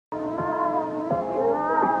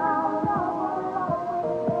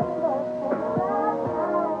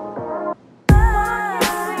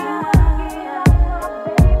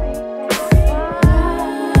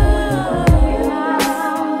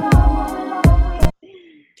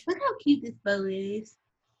cute this bow is.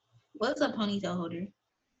 What's a ponytail holder?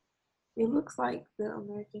 It looks like the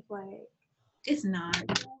American flag. It's not.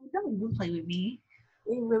 Don't even play with me.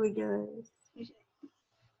 It really does.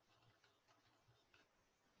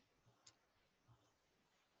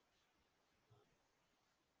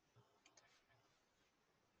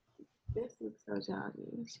 This looks so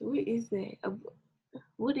childish. What is that?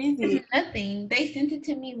 What is It's it? nothing. They sent it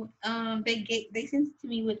to me. They sent it to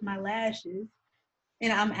me with my lashes,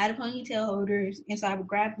 and I'm out of ponytail holders, and so I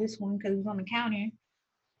grabbed this one because it was on the counter,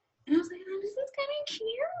 and I was like, "Oh, this is kind of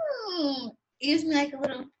cute." It gives me like a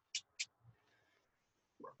little.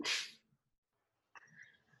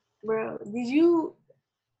 Bro, did you?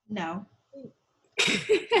 No.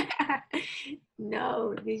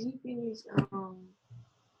 No, did you finish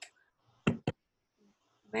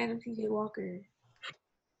Madam T.J. Walker?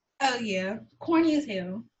 Oh yeah, corny as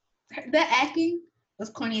hell. The acting was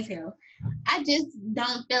corny as hell. I just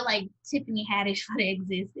don't feel like Tiffany Haddish would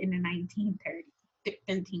exist in the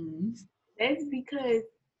 1913s. That's because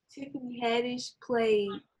Tiffany Haddish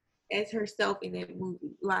played as herself in that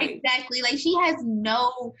movie. Like, Exactly. Like she has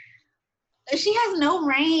no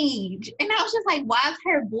range. And I was just like, why is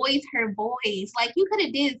her voice? Like you could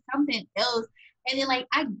have did something else. And then like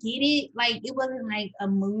I get it, like it wasn't like a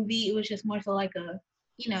movie, it was just more so like a,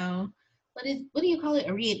 what do you call it?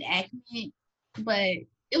 A reenactment. But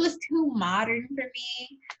it was too modern for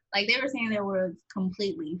me. Like they were saying there was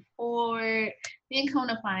completely forward. Then come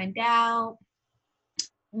to find out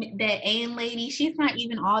that Anne lady, she's not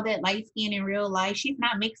even all that light skinned in real life. She's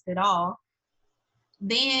not mixed at all.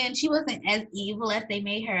 Then she wasn't as evil as they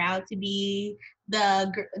made her out to be.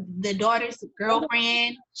 The daughter's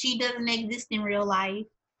girlfriend, she doesn't exist in real life.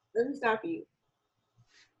 let me stop you.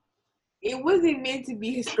 It wasn't meant to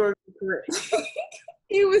be historically correct.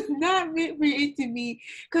 It was not meant for it to be,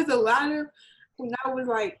 because a lot of, when I was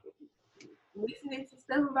like listening to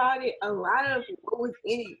stuff about it, a lot of what was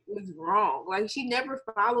in it was wrong. Like she never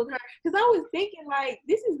followed her. Because I was thinking, like,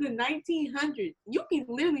 this is the 1900s. You can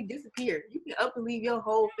literally disappear. You can up and leave your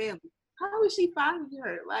whole family. How is she finding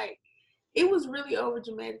her? Like, it was really over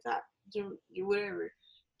dramatized. Whatever.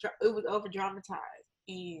 It was over dramatized,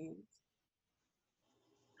 and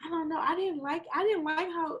I don't know. I didn't like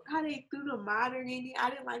how they threw the modern in it. I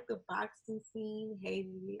didn't like the boxing scene.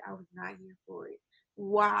 Hated it. I was not here for it.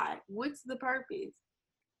 Why? What's the purpose?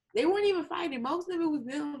 They weren't even fighting. Most of it was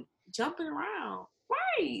them jumping around.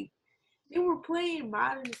 Right. They were playing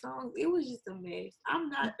modern songs. It was just a mess. I'm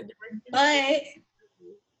not a director. But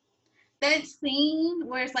that scene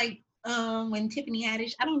where it's like when Tiffany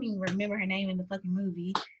Haddish, I don't even remember her name in the fucking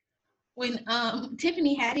movie. When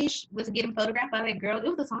Tiffany Haddish was getting photographed by that girl, it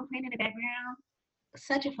was a song playing in the background.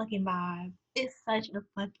 Such a fucking vibe. It's such a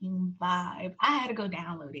fucking vibe. I had to go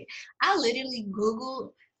download it. I literally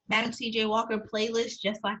Googled Madam C.J. Walker playlist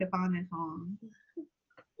just so I could find that song.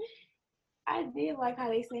 I did like how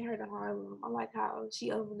they sent her to Harlem. I like how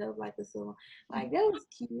she opened up like a song. Like that was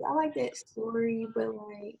cute. I like that story, but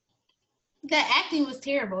like the acting was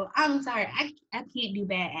terrible. I'm sorry. I can't do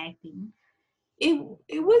bad acting. It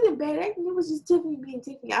wasn't bad acting. It was just Tiffany being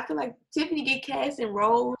Tiffany. I feel like Tiffany get cast in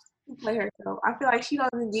roles to play herself. I feel like she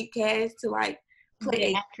doesn't get cast to like play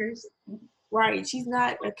the actors. Right. She's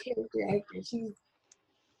not a character actor. She's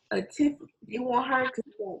a Tiffany. They want her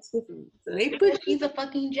because that's Tiffany. So they put. She's a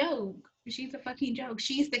fucking joke. She's a fucking joke.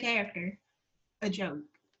 She's the character. A joke.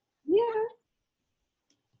 Yeah.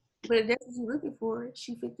 But that's what you're looking for.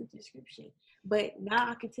 She fit the description. But now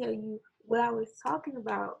I can tell you what I was talking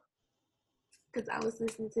about because I was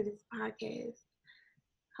listening to this podcast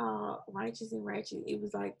called Righteous and Ratchet. It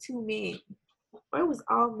was like two men, or it was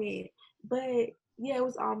all men, but yeah, it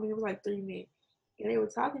was all men. It was like three men, and they were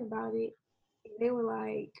talking about it. And they were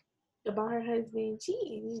like about her husband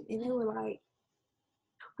cheating, and they were like,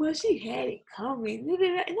 "Well, she had it coming," and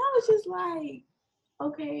I was just like,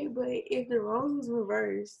 "Okay, but if the roles was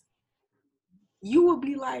reversed, you would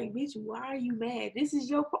be like, bitch, why are you mad? This is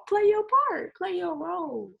your play your part, play your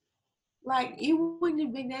role." Like it wouldn't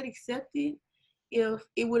have been that accepted if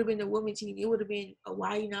it would have been a woman cheating. It would have been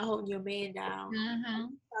why you not holding your man down,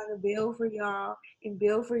 trying to build for y'all and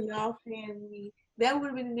build for y'all family. That would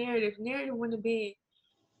have been the narrative. The narrative wouldn't have been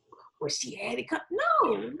well she had it come.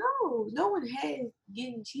 No one has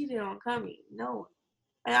getting cheated on coming. No one.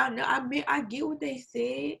 And I know I get what they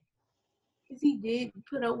said because he did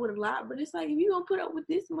put up with a lot, but it's like if you gonna put up with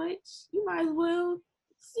this much, you might as well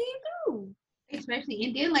see it through. Especially,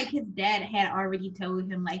 and then like his dad had already told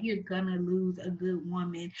him like you're gonna lose a good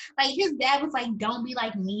woman. Like his dad was like, "Don't be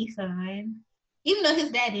like me, son." Even though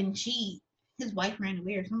his dad didn't cheat, his wife ran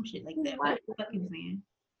away or some shit like that. What the fuck he was saying?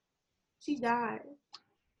 She died.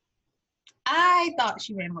 I thought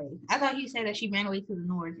she ran away. I thought you said that she ran away to the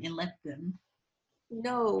north and left them.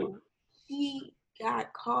 No, she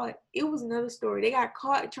got caught. It was another story. They got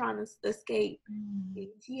caught trying to escape. And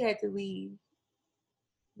she had to leave.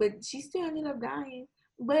 But she still ended up dying.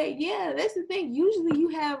 But yeah, that's the thing. Usually you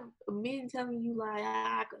have men telling you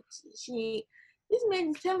like, she this man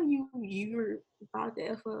is telling you you're about to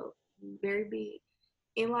F up very big.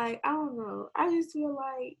 And like, I don't know. I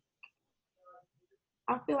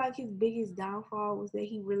feel like his biggest downfall was that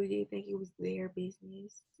he really did think it was their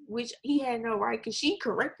business, which he had no right, because she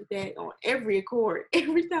corrected that on every accord.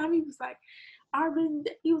 Every time he was like, our business,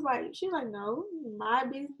 he was like, she's like, no, my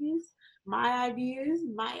business, my ideas,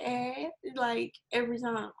 my ad. Like, every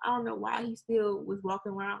time. I don't know why he still was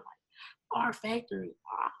walking around like, our factory,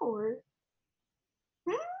 our.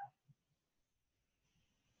 Hmm?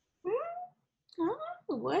 Hmm? Huh?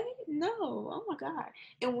 What? No. Oh my God.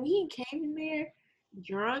 And when he came in there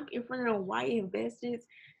drunk in front of the white investors,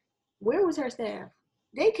 where was her staff?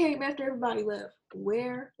 They came after everybody left.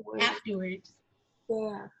 Where were Afterwards.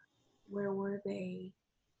 staff? Where were they?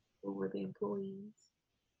 Where were the employees?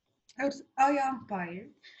 Oh yeah, I'm fired.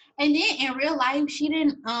 And then in real life, she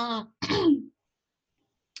didn't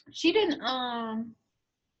she didn't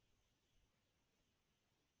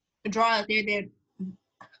draw out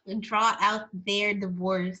draw out their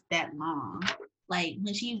divorce that long. Like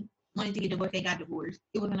when she wanted to get divorced, they got divorced.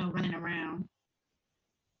 It wasn't no running around.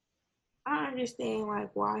 I understand like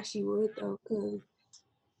why she would though, because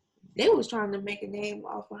they was trying to make a name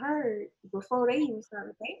off of her before they even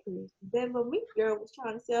started papers. That little meat girl was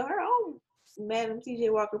trying to sell her own Madam C.J.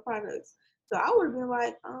 Walker products. So I would have been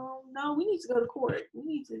like, no, we need to go to court. We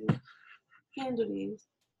need to handle this.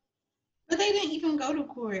 But they didn't even go to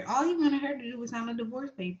court. All he wanted her to do was sign the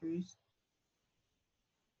divorce papers.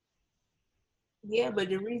 Yeah, but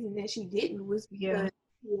the reason that she didn't was because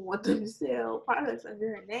she didn't want them to sell products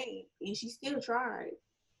under her name, and she still tried.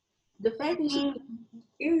 The fact that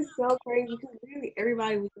it was so crazy because really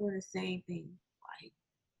everybody was doing the same thing. Like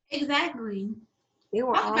Exactly. they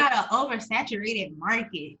were Talk all about an oversaturated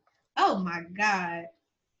market. Oh my God.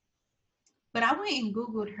 But I went and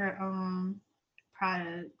Googled her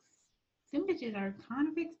products. Some bitches are kind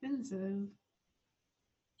of expensive.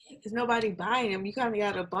 because nobody buying them. You kind of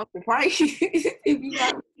got to bump the price if you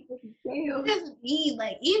got sales. Just me,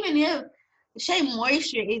 like even if Shea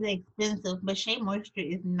Moisture is expensive, but Shea Moisture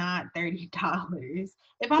is not $30.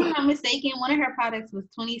 If I'm not mistaken, one of her products was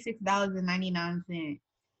 $26.99.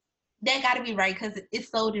 That got to be right because it's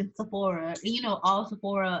sold in Sephora. And you know, all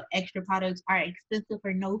Sephora extra products are expensive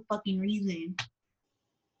for no fucking reason.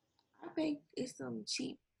 I think it's some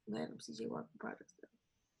cheap Madam CJ Walker products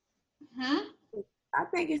though. Hmm? I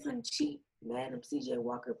think it's some cheap Madam CJ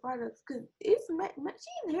Walker products because it's she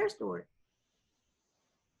in the hair store.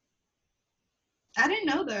 I didn't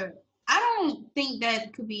know that. I don't think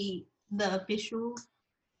that could be the official.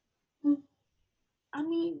 I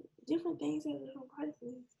mean, different things have different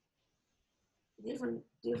prices,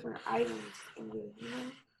 different items in there. You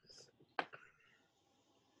know,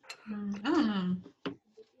 I don't know.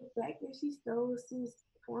 the fact that she stole sis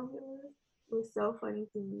formula was so funny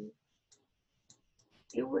to me.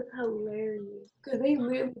 It was hilarious because they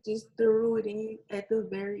literally just threw it in at the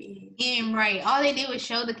very end. And right, all they did was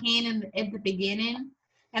show the can at the beginning,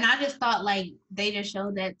 and I just thought like they just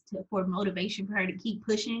showed that for motivation for her to keep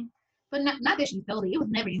pushing. But not that she stole it. It was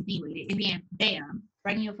never insinuated. And then bam,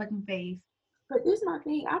 right in your fucking face. But this is my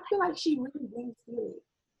thing. I feel like she really didn't steal it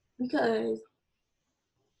because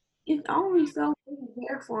it's only so many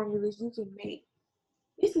hair formulas you can make.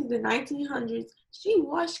 This is the 1900s. She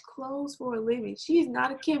washed clothes for a living. She is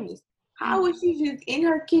not a chemist. How is she just in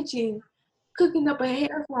her kitchen cooking up a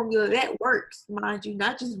hair formula that works, mind you,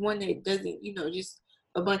 not just one that doesn't, just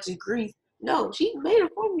a bunch of grease. No, she made a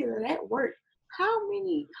formula that worked. How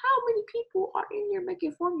many people are in here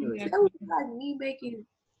making formulas? Yeah. That was like me making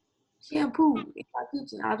shampoo in my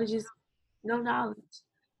kitchen out of just no knowledge.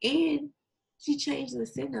 And she changed the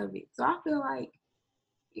scent of it. So I feel like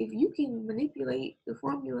if you can manipulate the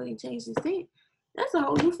formula and change the scent, that's a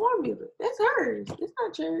whole new formula. That's hers. It's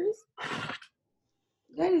not yours.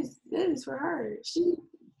 That is for her. She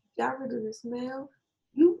got rid of the smell.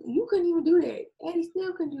 You couldn't even do that. Addie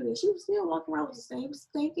still couldn't do that. She was still walking around with the same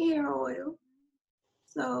stinky hair oil.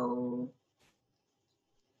 So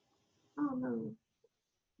I don't know.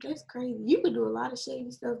 That's crazy. You could do a lot of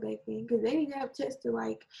shady stuff back then because they didn't have tests to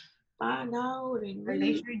like find out and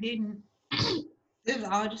They sure didn't. It was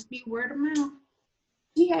all just be word of mouth.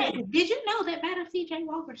 Yeah. Did you know that Madam C.J.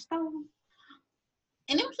 Walker stole?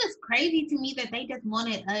 And it was just crazy to me that they just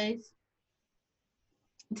wanted us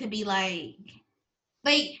to be like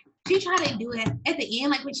she tried to do it at the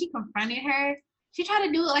end, like when she confronted her, she tried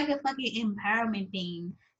to do it like a fucking empowerment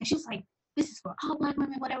thing. And she's like, this is for all black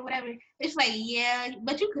women, whatever, whatever. It's like, yeah,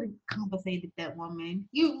 but you could have compensated that woman.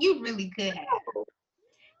 You really could have.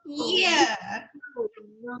 Yeah.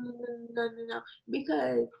 No.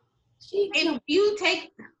 Because If you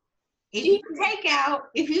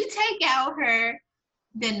take out her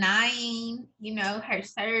denying, her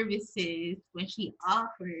services when she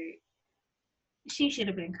offered, she should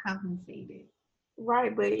have been compensated.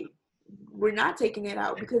 Right, but we're not taking it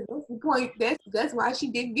out because that's the point. That's why she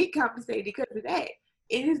didn't get compensated because of that.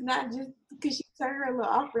 It is not just because she turned her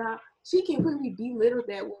little offer out. She completely belittled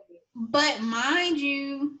that woman. But mind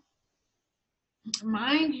you,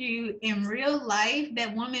 in real life,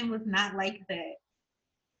 that woman was not like that.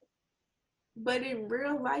 But in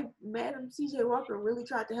real life, Madam C.J. Walker really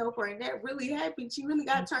tried to help her, and that really happened. She really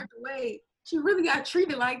got turned away. She really got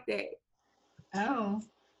treated like that. Oh,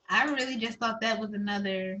 I really just thought that was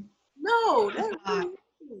another. No, that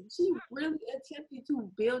really, she really attempted to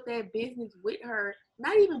build that business with her.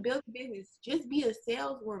 Not even build the business, just be a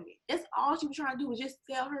saleswoman. That's all she was trying to do was just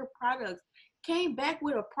sell her products. Came back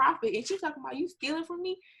with a profit, and she's talking about you stealing from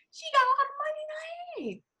me. She got all the money in her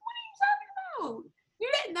hand. What are you talking about? Do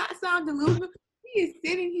that not sound delusional? He is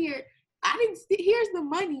sitting here. Here's the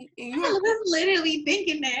money, and I was literally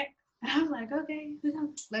thinking that. And I was like, okay,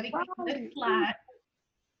 let it slide.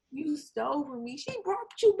 You stole from me. She brought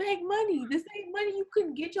you back money. The same money you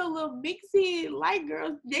couldn't get your little mixy light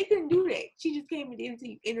girls. They couldn't do that. She just came and did it to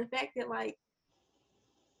you. And the fact that like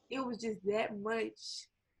it was just that much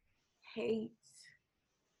hate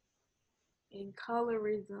and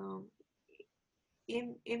colorism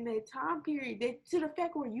in that time period, that to the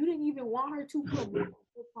fact where you didn't even want her to promote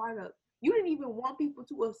the product. You didn't even want people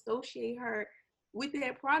to associate her with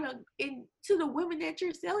that product and to the women that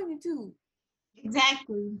you're selling it to.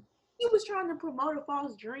 Exactly. He was trying to promote a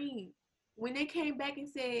false dream. When they came back and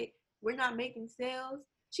said, we're not making sales,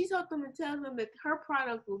 she told them to tell them that her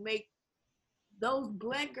product will make those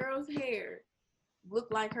black girls' hair look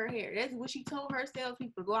like her hair. That's what she told her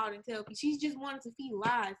salespeople to go out and tell people. She just wanted to feed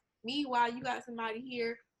lies. Meanwhile, you got somebody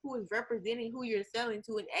here who is representing who you're selling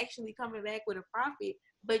to and actually coming back with a profit,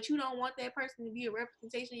 but you don't want that person to be a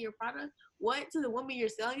representation of your product. What, to the woman you're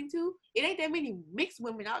selling to? It ain't that many mixed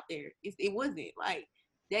women out there. It wasn't like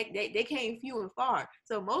they came few and far.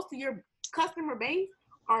 So most of your customer base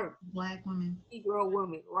are black women, Negro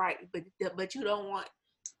women, right? But you don't want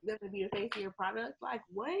them to be the face of your product. Like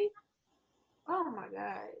what? Oh my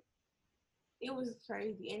God. It was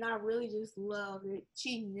crazy. And I really just love that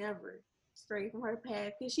she never strayed from her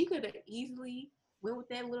path. Because she could have easily went with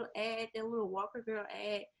that little ad, that little Walker Girl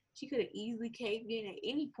ad. She could have easily caved in at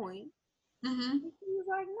any point. Mm-hmm. And she was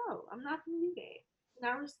like, no, I'm not going to do that.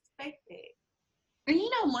 And I respect that. And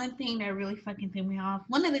one thing that really fucking threw me off,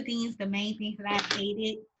 one of the main things that I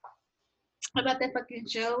hated about that fucking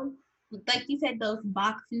show, like you said, those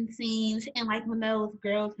boxing scenes and like when those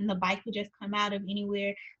girls in the bike would just come out of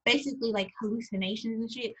anywhere, basically like hallucinations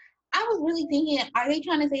and shit. I was really thinking, are they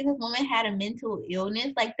trying to say this woman had a mental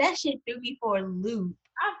illness? Like that shit threw me for a loop.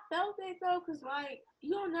 I felt it though, cause like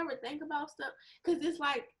you don't never think about stuff, cause it's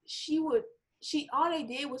like all they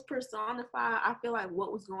did was personify. I feel like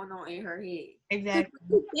what was going on in her head. Exactly.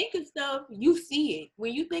 When you think of stuff, you see it.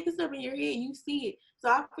 When you think of stuff in your head, you see it. So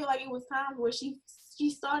I feel like it was times where she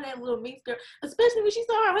saw that little mixed girl, especially when she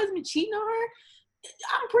saw her husband cheating on her.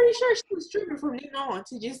 I'm pretty sure she was triggered from then on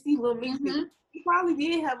to just see little mixed girl. She probably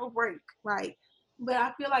did have a break, like, but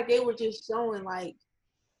I feel like they were just showing like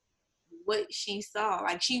what she saw.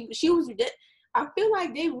 Like she was. I feel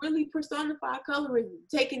like they really personified colorism,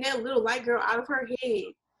 taking that little light girl out of her head.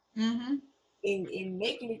 Mm-hmm. And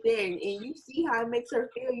making it there, and you see how it makes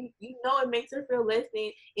her feel. You know it makes her feel less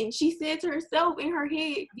than. And she said to herself in her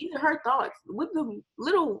head, these are her thoughts. What the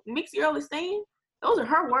little mixed girl is saying, those are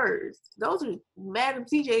her words. Those are Madam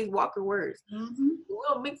C.J. Walker words. Mm-hmm. The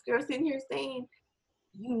little mixed girl sitting here saying,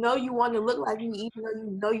 you know you want to look like me, even though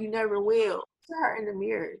you know you never will. To her in the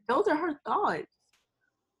mirror. Those are her thoughts.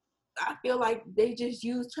 I feel like they just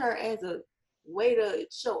used her as a way to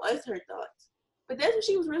show us her thoughts. But that's what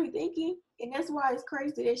she was really thinking. And that's why it's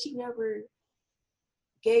crazy that she never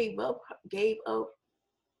gave up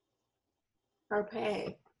her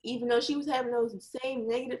path. Even though she was having those same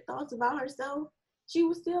negative thoughts about herself, she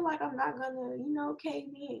was still like, I'm not gonna, cave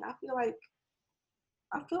in. I feel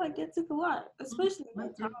like that took a lot, especially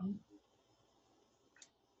at that time.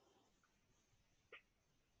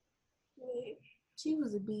 She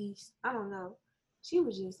was a beast. I don't know. She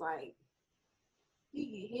was just like, you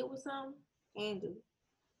get hit with something, handle it.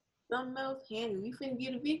 something else handled. You finna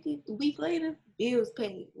get evicted a week later, bills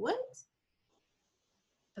paid. What?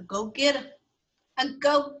 A go-getter. A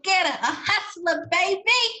go-getter. A hustler,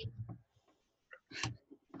 baby.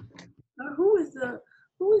 Who is the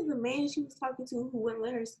man she was talking to who wouldn't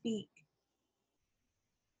let her speak?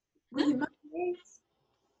 Was it Malcolm X?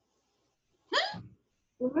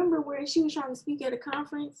 Remember where she was trying to speak at a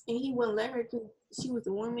conference and he wouldn't let her because she was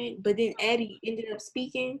a woman, but then Addie ended up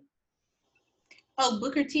speaking? Oh,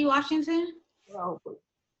 Booker T. Washington? Oh,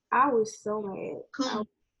 I was so mad. Cool.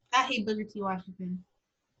 I hate Booker T. Washington.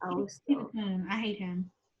 I hate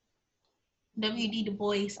him. W.D. Du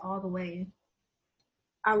Bois all the way.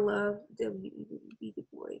 I love W.D. Du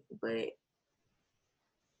Bois, but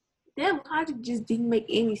that logic just didn't make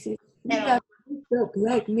any sense. We got the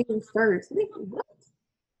black men first. Nigga, what?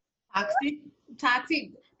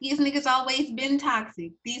 Toxic. These niggas always been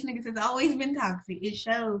toxic. It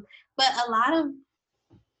shows. But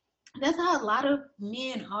that's how a lot of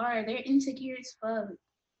men are. They're insecure as fuck.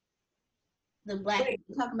 The black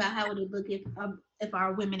people talking about how would it look if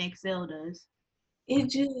our women excelled us.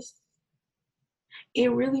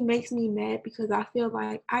 It really makes me mad because I feel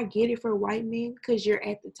like I get it for white men because you're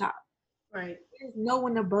at the top. Right. There's no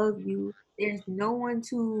one above you. There's no one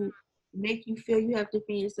to make you feel you have to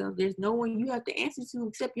defend yourself. There's no one you have to answer to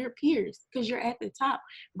except your peers because you're at the top.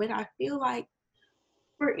 But I feel like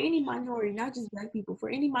for any minority, not just black people, for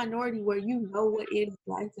any minority where you know what it is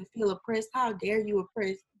like to feel oppressed, how dare you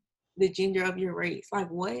oppress the gender of your race? Like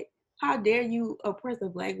what? How dare you oppress a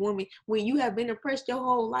black woman when you have been oppressed your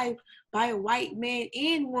whole life by a white man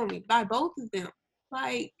and woman, by both of them?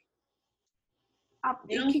 Like,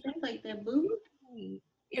 they don't think like that, boo.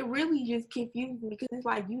 It really just confused me because it's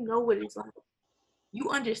like, you know what it's like. You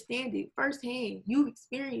understand it firsthand. You've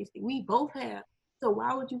experienced it. We both have. So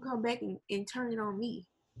why would you come back and turn it on me?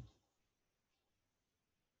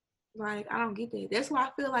 Like, I don't get that. That's why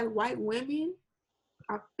I feel like white women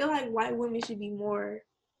should be more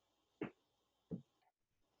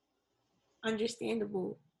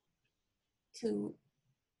understandable to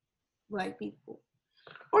black people.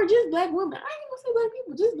 Or just black women. I ain't gonna say black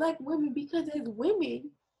people, just black women, because as women,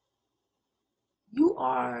 you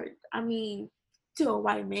are, to a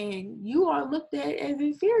white man, you are looked at as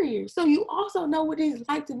inferior. So you also know what it's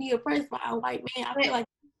like to be oppressed by a white man.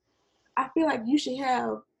 I feel like you should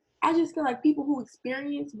have, I just feel like people who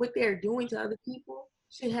experience what they're doing to other people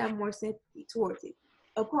should have more sympathy towards it,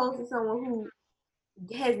 opposed to someone who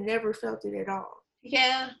has never felt it at all.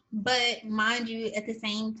 Yeah, but mind you, at the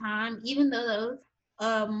same time, even though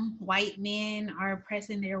those white men are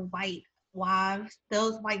oppressing their white wives,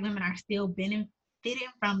 those white women are still benefiting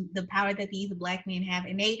from the power that these black men have.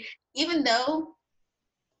 And they, even though,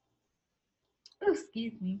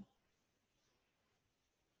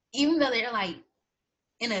 even though they're like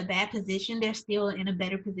in a bad position, they're still in a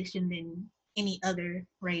better position than any other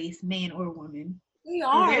race, man or woman. They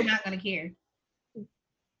are. They're not gonna care.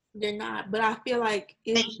 They're not, but I feel like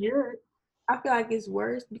they should. I feel like it's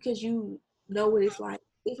worse because you know what it's like.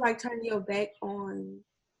 It's like turning your back on,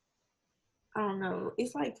 I don't know.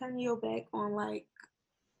 It's like turning your back on like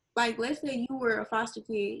let's say you were a foster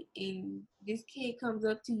kid and this kid comes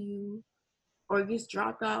up to you or gets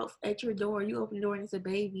dropped off at your door. You open the door and it's a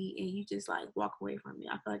baby and you just like walk away from it.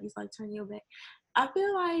 I feel like it's like turning your back. I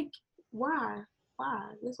feel like why?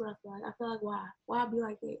 That's what I feel like. I feel like why be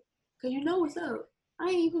like that? Because you know what's up. I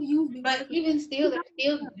ain't even used it. But even still, they're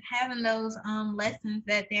still having those lessons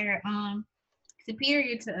that they're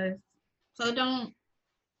superior to us. So don't.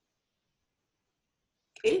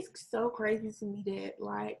 It's so crazy to me that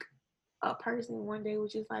like a person one day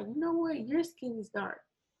was just like, you know what, your skin is dark.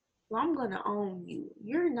 Well, I'm gonna own you.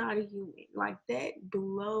 You're not a human. Like that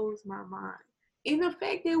blows my mind. And the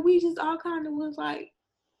fact that we just all kind of was like,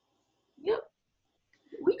 yep.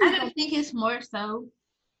 I don't think it's more so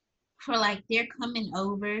for like they're coming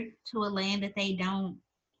over to a land that they don't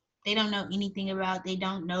know anything about. They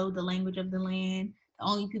don't know the language of the land. The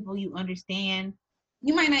only people you understand,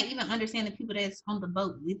 you might not even understand the people that's on the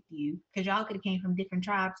boat with you, because y'all could have came from different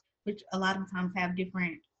tribes, which a lot of times have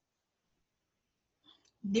different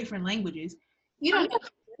languages. You don't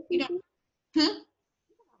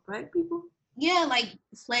Black people? Yeah, like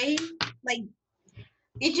slaves, like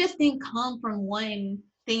it just didn't come from one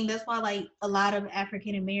thing. That's why like a lot of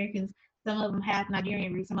African Americans, some of them have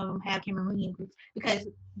Nigerian roots, some of them have Cameroonian roots, because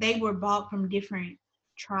they were bought from different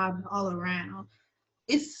tribes all around.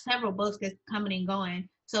 It's several boats that's coming and going.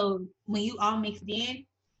 So when you all mixed in,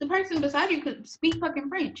 the person beside you could speak fucking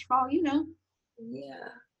French, for all you know. Yeah.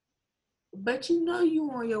 But you know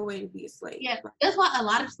you on your way to be a slave. Yeah, that's why a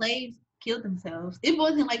lot of slaves killed themselves. It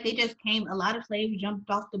wasn't like they just came. A lot of slaves jumped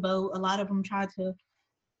off the boat. A lot of them tried to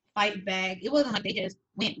fight back. It wasn't like they just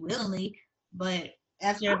went willingly, but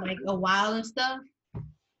after like a while and stuff.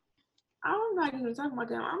 I'm not even talking about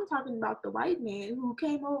them. I'm talking about the white man who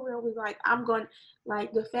came over and was like, I'm going,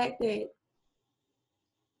 like, the fact that,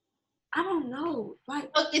 I don't know,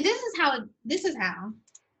 like. Okay, this is how.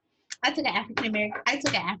 I took an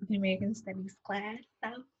African American studies class, so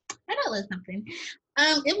I know a little something.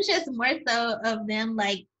 It was just more so of them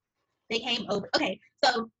like they came over. Okay,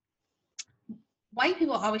 so white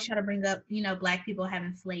people always try to bring up, black people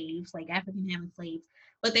having slaves, like African having slaves,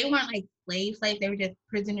 but they weren't like slaves. They were just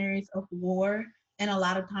prisoners of war, and a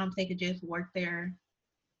lot of times they could just work their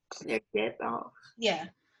Death off. Yeah.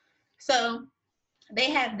 So they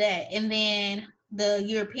have that, and then the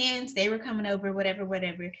Europeans, they were coming over,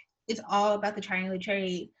 whatever. It's all about the triangular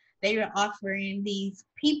trade. They were offering these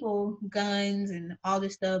people guns and all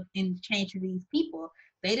this stuff in exchange for these people.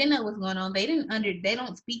 They didn't know what's going on. They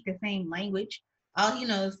don't speak the same language. All you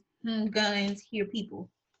know is guns, here people.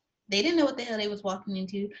 They didn't know what the hell they was walking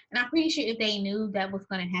into. And I'm pretty sure if they knew that was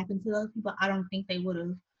going to happen to those people, I don't think they would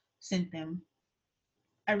have sent them.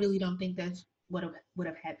 I really don't think that's what would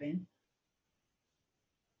have happened.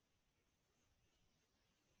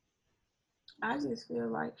 I just feel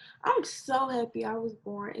like I'm so happy I was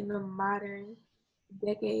born in the modern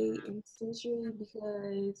decade and century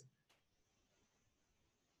because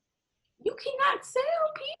you cannot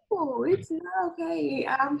sell people. It's not okay.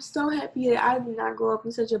 I'm so happy that I did not grow up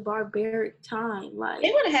in such a barbaric time. Like,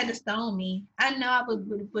 They would have had to stone me. I know I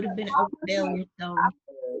would have been I over failure. So would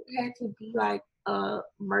have had to be like a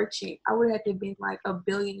merchant. I would have had to been like a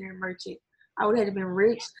billionaire merchant. I would have had to been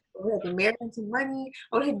rich. I would have had to marry into money.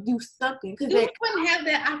 I would have had to do something because you wouldn't have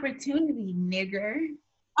that opportunity, nigger.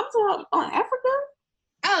 I'm talking on Africa.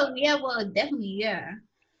 Oh yeah, well definitely yeah.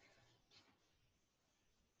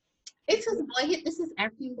 It's this boy. This is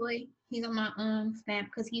African boy. He's on my snap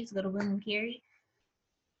because he used to go to William Carey.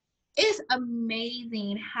 It's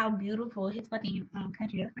amazing how beautiful his fucking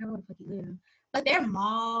country is. I don't know where the fuck he lives, but their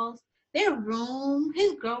malls, their room,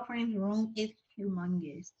 his girlfriend's room is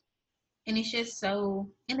humongous, and it's just so.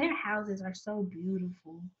 And their houses are so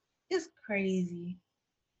beautiful. It's crazy.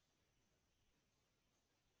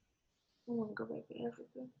 I want to go back to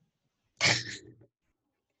Africa.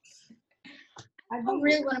 I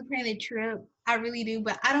really want to plan a trip. I really do,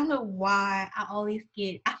 but I don't know why I always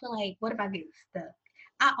I feel like, what if I get stuck?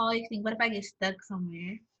 I always think, what if I get stuck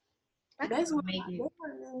somewhere? That's where the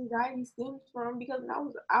anxiety stems from because when I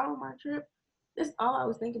was out on my trip, that's all I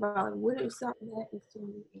was thinking about. Like, what if something happens to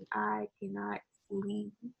me and I cannot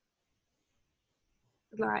leave?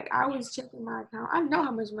 Like, I was checking my account. I know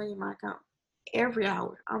how much money in my account every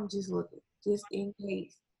hour. I'm just looking, just in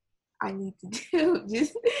case I need to do.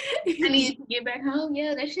 Just I need to get back home.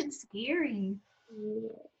 Yeah, that shit's scary. yeah.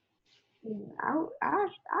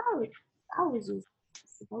 I was just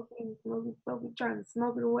smoking, trying to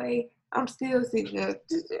smoke it away. I'm still sitting there.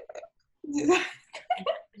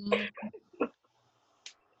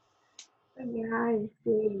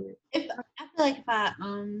 If I feel like if I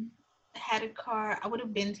had a car, I would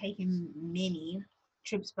have been taking many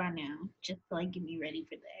trips by now, just to like get me ready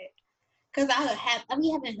for that. Cause I be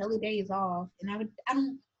having holidays off, and I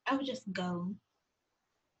would just go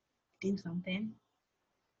do something.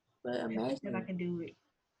 But If I can do it.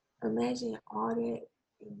 imagine all that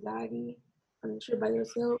anxiety on a trip by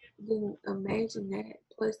yourself. Then imagine that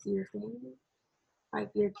plus your family, like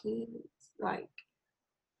your kids. Like,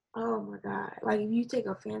 oh my God. Like, if you take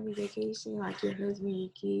a family vacation, like your husband, your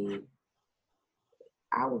kids,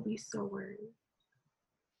 I would be so worried.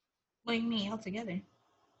 What do you mean all together?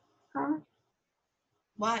 Huh?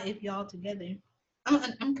 Why if y'all together?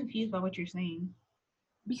 I'm confused by what you're saying.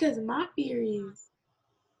 Because my fear is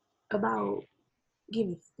about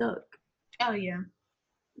getting stuck. Oh yeah.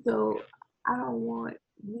 So I don't want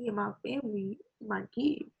me and my family, my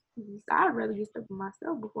kids. I'd rather get stuck with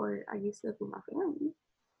myself before I get stuck with my family.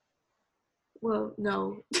 Well,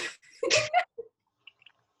 no.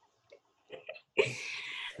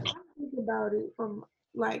 I think about it from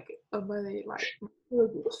like a mother, like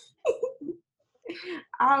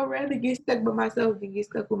I'd rather get stuck by myself than get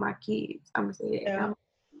stuck with my kids. I'm gonna say that. Yeah.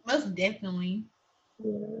 Most definitely.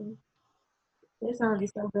 Yeah, that sounded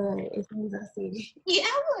so bad as soon as I said it. Yeah,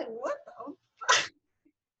 I was like, what the?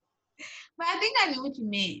 But I think I knew what you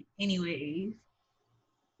meant, anyways.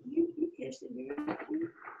 You catch it,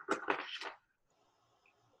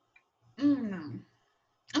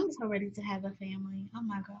 I'm so ready to have a family. Oh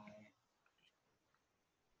my god.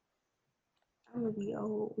 I'm gonna be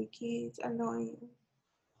old with kids. I know I am.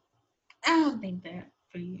 I don't think that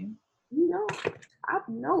for you. You know, I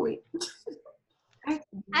know it. I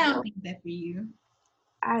don't think that for you.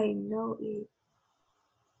 I know it.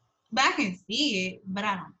 But I can see it, but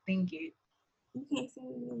I don't think it. You can't see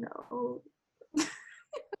me in the old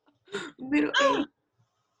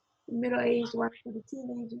middle aged wife for the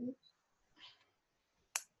teenagers.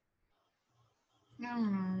 I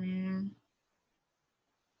don't know, man.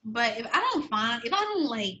 But if I don't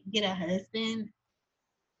like get a husband,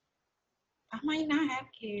 I might not have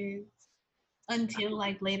kids until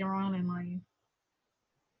like later on in life.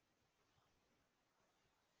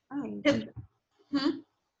 I ain't 'Cause- tripping. Hmm?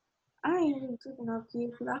 I ain't really tripping off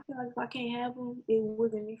kids because I feel like if I can't have them, it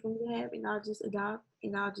wasn't meant for me to have, and I'll just adopt,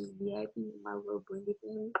 and I'll just be happy with my little blended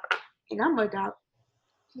family. And I'm adopt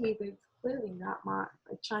kids that's clearly not my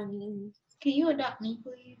Chinese. Can you adopt me,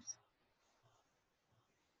 please?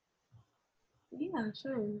 Yeah,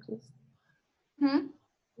 sure. Just Hmm?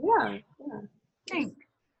 yeah. Thanks.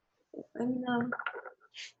 Let me know.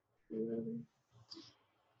 Yeah.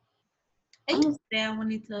 I used to say I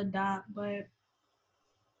wanted to adopt, but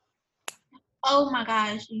oh my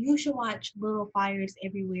gosh, you should watch Little Fires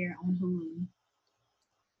Everywhere on Hulu.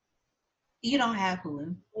 You don't have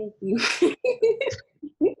Hulu. Thank you.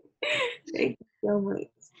 Thank you so much.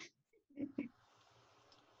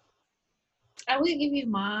 I would give you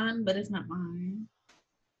mine, but it's not mine.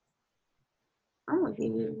 I'm gonna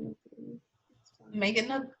give you Make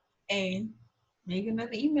another make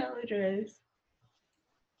another email address.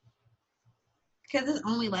 Cause it's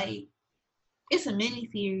only like it's a mini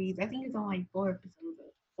series. I think it's on like 4 episodes,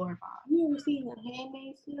 4 or 5. You ever seen A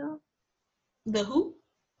Handmaid's Tale? The who?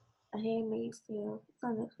 A Handmaid's Tale. It's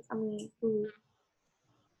on Netflix. I mean, Hulu.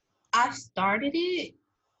 I started it.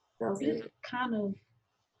 So It's good. kind of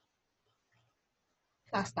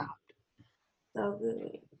I stopped. So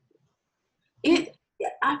good. It.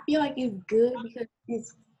 I feel like it's good because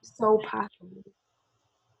it's so popular.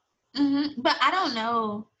 But I don't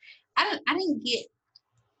know. I didn't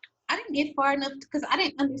get far enough because I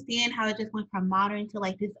didn't understand how it just went from modern to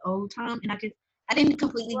like this old time, and I didn't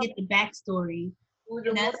completely get the backstory. Well,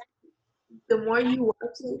 And that's the more you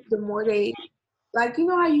watch it, the more they like. You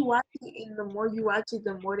know how you watch it, and the more you watch it,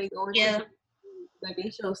 the more they go into yeah. like they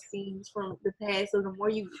show scenes from the past. So the more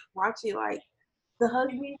you watch it, like the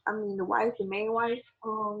husband, I mean the wife, the main wife,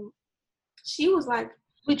 she was like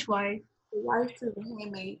Which wife? the wife to the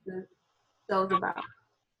handmaid the show's about.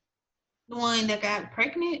 The one that got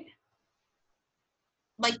pregnant?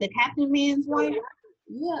 Like the Captain Man's wife?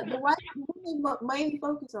 Yeah, the wife they mainly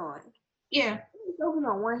focus on. Yeah. They focus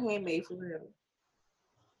on one handmaid for real.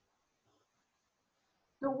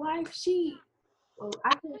 The wife, well,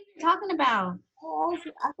 I What are you talking about?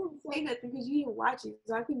 I couldn't say nothing because you didn't watch it,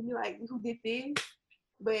 so I couldn't be like, who did this?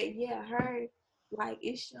 But yeah, her like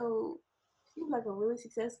it showed she was like a really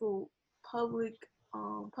successful public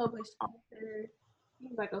published author. She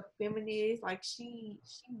was like a feminist. Like she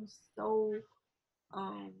was so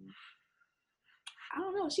um I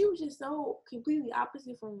don't know, she was just so completely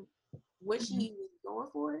opposite from what she was going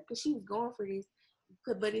for because she was going for this.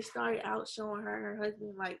 But it started out showing her and her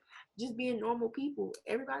husband like just being normal people.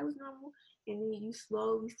 Everybody was normal, and then you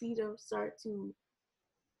slowly see them start to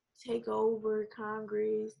take over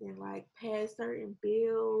Congress and like pass certain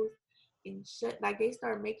bills and shut like they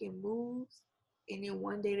start making moves, and then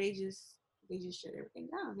one day they just shut everything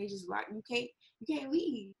down. They just like you can't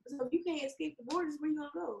leave. So if you can't escape the borders, where you gonna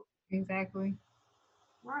go? Exactly.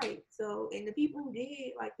 Right. So and the people who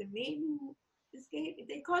did, like the men who escaped, if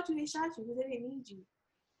they caught you, they shot you because they didn't need you.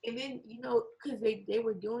 And then because they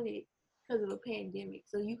were doing it because of a pandemic,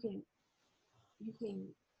 so you can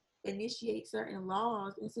initiate certain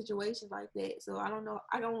laws in situations like that. So I don't know.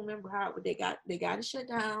 I don't remember how, but they got it shut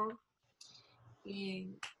down.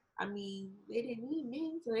 And I mean, they didn't need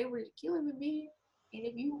men, so they were killing the men. And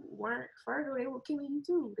if you weren't fertile, they were killing you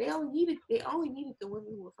too. They only needed the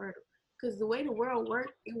women who were fertile. Because the way the world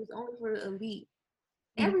worked, it was only for the elite.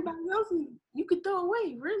 Everybody else you could throw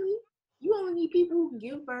away, really. You only need people who can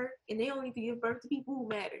give birth, and they only need to give birth to people who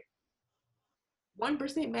matter.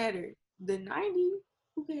 1% matter. The 90,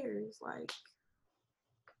 who cares? Like,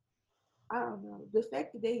 I don't know. The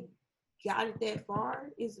fact that they got it that far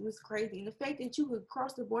was crazy. And the fact that you could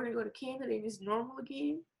cross the border and go to Canada and it's normal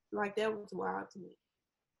again, like that was wild to me.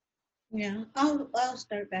 Yeah. I'll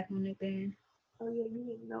start back on it then. Oh yeah, you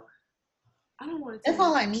didn't know. I don't want to That's tell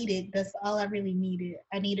you. all I needed. That's all I really needed.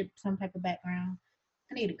 I needed some type of background.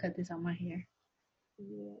 I need to cut this on my hair.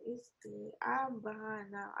 Yeah, it's good. I'm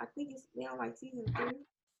behind now. I think it's now like season 3.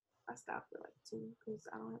 I stopped at like 2 because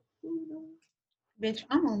I don't have food on. Bitch,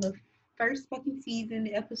 I'm on the first fucking season,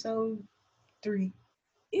 episode 3.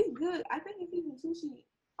 It's good. I think in season 2 she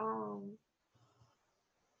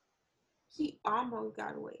he almost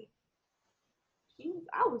got away.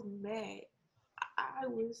 I was mad. I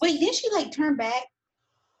was. Wait, did she like turn back?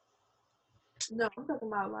 No, I'm talking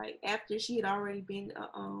about like after she had already been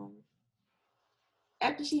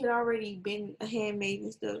after she had already been a handmaid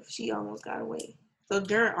and stuff, she almost got away. So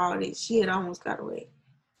during all this, she had almost got away.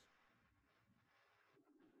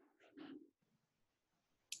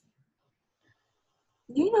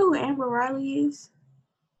 Do you know who Amber Riley is?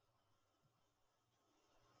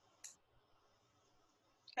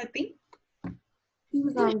 I think. She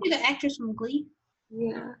was Isn't she the actress from Glee?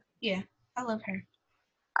 Yeah. Yeah, I love her.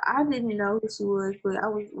 I didn't know who she was, but I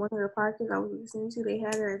was one of the podcasts I was listening to. They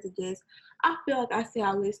had her as a guest. I feel like I say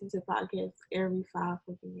I listen to podcasts every 5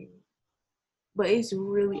 fucking minutes, but it's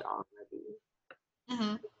really all I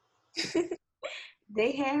do. Mm-hmm.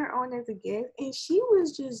 They had her on as a guest, and she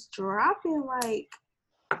was just dropping like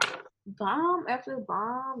bomb after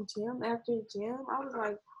bomb, gem after gem. I was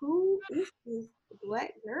like, who is this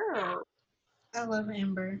black girl? I love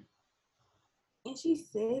Amber. And she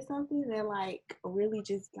said something that like really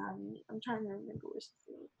just got me. I'm trying to remember what she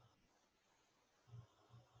said.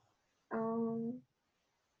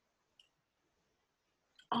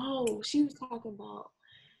 Oh, she was talking about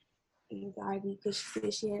anxiety because she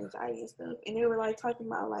said she had anxiety and stuff, and they were like talking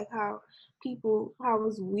about like how it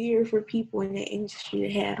was weird for people in the industry to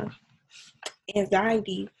have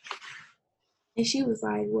anxiety, and she was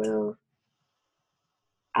like, well,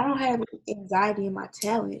 I don't have anxiety in my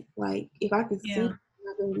talent. Like if I could sing, I'm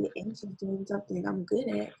not gonna be anxious doing something I'm good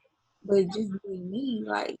at, but just being me,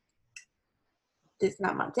 like that's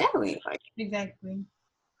not my talent. Like Exactly.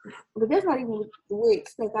 but that's not even the way it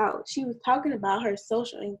stuck out. She was talking about her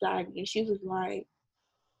social anxiety, and she was like,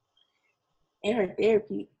 in her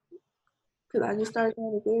therapy, because I just started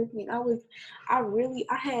going to therapy, and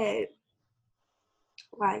I had,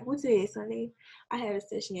 like, what's today, Sunday? I had a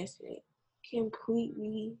session yesterday,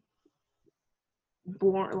 completely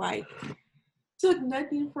boring, like, took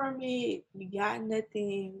nothing from it, got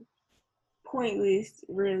nothing, pointless,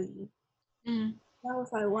 really. Mm. I was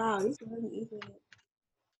like, wow, this really isn't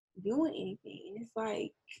doing anything. And it's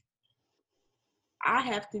like, I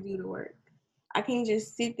have to do the work. I can't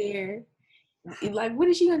just sit there. Like, what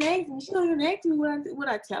is she gonna ask me? She don't even ask me what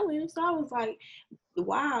I tell her. So I was like,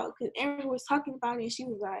 wow, because everyone was talking about it. And she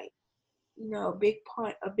was like, you know, a big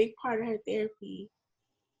part of her therapy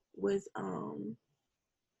was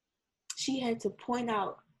she had to point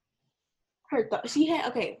out her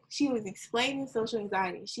she was explaining social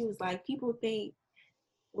anxiety. She was like, people think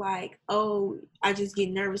like, oh, I just get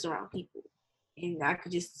nervous around people and I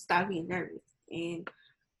could just stop being nervous. And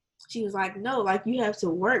she was like, no, like you have to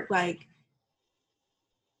work. Like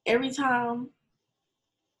every time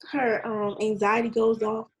her anxiety goes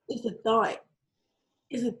off, it's a thought.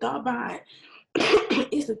 It's a thought behind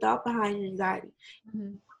it's a thought behind your anxiety.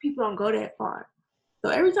 Mm-hmm. People don't go that far. So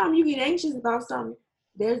every time you get anxious about something,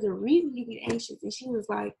 there's a reason you get anxious. And she was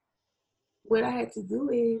like, what I had to do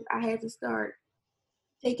is I had to start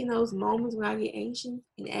taking those moments when I get anxious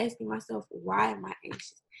and asking myself, why am I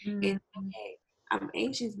anxious? Mm-hmm. And okay, I'm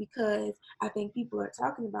anxious because I think people are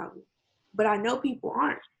talking about me, but I know people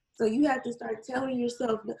aren't. So you have to start telling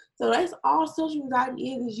yourself. So that's all social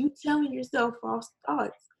anxiety is you telling yourself false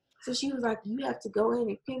thoughts. So she was like, you have to go in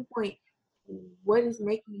and pinpoint what is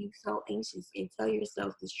making you so anxious and tell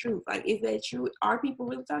yourself the truth. Like, is that true? Are people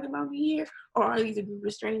really talking about me here? Or are these a group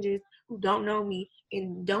of strangers who don't know me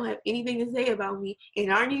and don't have anything to say about me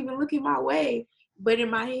and aren't even looking my way? But in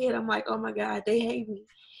my head, I'm like, oh my God, they hate me.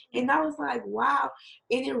 And I was like, wow.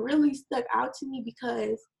 And it really stuck out to me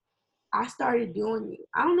because I started doing it.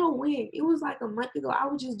 I don't know when. It was like a month ago. I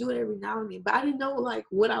would just do it every now and then. But I didn't know like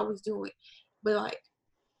what I was doing. But like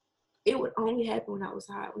it would only happen when I was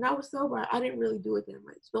high. When I was sober, I didn't really do it that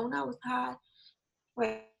much. But when I was high,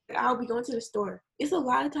 like I would be going to the store. It's a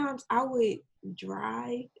lot of times I would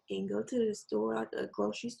drive and go to the store, like a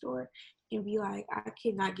grocery store, and be like, I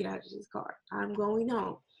cannot get out of this car. I'm going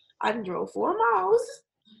home. I drove 4 miles,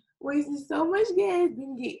 wasted so much gas,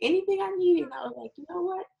 didn't get anything I needed. And I was like, you know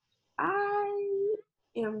what? I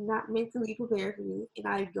am not mentally prepared for this. And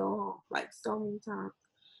I go home like so many times.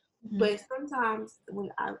 Mm-hmm. But sometimes when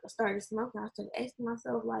I started smoking, I started asking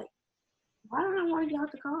myself, like, why don't I want to get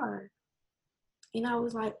out the car? And I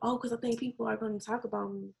was like, oh, because I think people are going to talk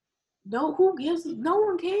about me. No, who gives? No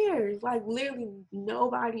one cares. Like, literally,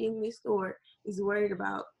 nobody in this store is worried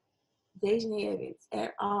about Dejanay Evans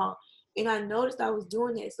at all. And I noticed I was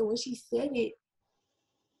doing that. So when she said it,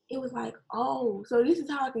 it was like, oh, so this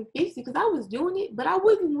is how I can fix it. Because I was doing it, but I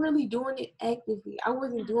wasn't really doing it actively. I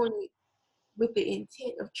wasn't doing it with the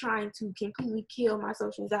intent of trying to completely kill my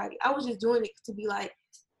social anxiety. I was just doing it to be like,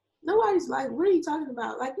 nobody's like, what are you talking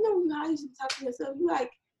about? Like, you know, when you how you should talk to yourself, you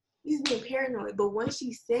like, you just being paranoid. But once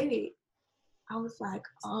she said it, I was like,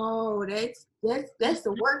 oh, that's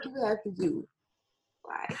the work you have to do.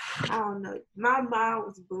 Like, I don't know. My mind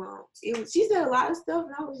was blown. She said a lot of stuff,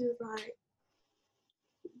 and I was just like,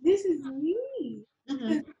 this is me.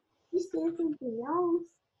 Because she said something else.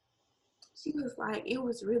 She was like, it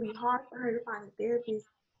was really hard for her to find a therapist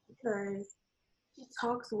because she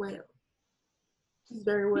talks well. She's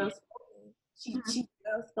very well spoken. She's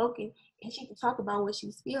well spoken, and she can talk about what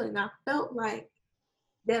she's feeling. And I felt like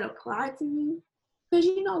that applied to me because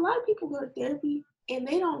you know a lot of people go to therapy and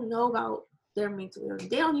they don't know about their mental illness.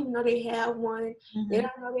 They don't even know they have one. They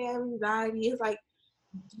don't know they have anxiety. It's like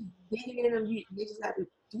digging in them. They just have to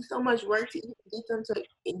do so much work to get them to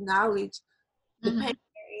acknowledge the pain.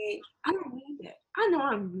 I don't need that. I know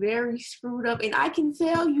I'm very screwed up, and I can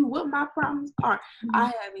tell you what my problems are. I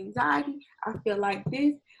have anxiety. I feel like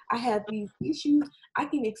this. I have these issues. I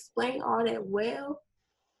can explain all that well,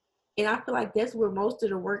 and I feel like that's where most of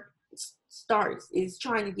the work starts, is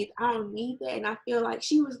trying to get. I don't need that, and I feel like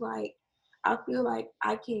she was like, I feel like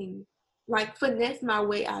I can like finesse my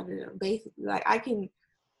way out of them. Basically, like I can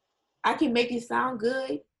make it sound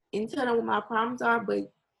good and tell them what my problems are,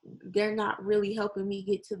 but they're not really helping me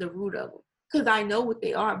get to the root of them. Because I know what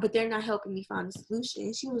they are, but they're not helping me find a solution.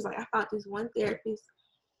 And she was like, I found this one therapist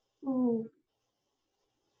who,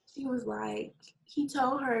 she was like, he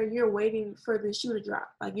told her, you're waiting for the shoe to drop.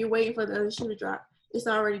 Like, you're waiting for the other shoe to drop. It's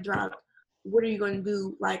already dropped. What are you going to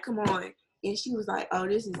do? Like, come on. And she was like, oh,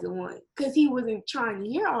 this is the one. Because he wasn't trying to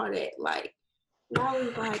hear all that. Like, and I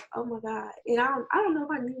was like, oh my God. And I don't know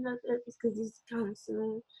if I need another therapist because this is coming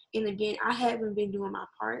soon. And again, I haven't been doing my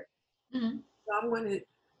part. So I'm going to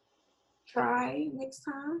try next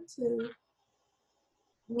time to do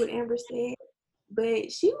what Amber said.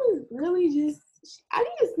 But she was really just, I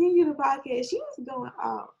need to send you the podcast. She was going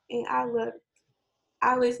off. And I loved it.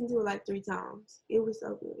 I listened to it like 3 times. It was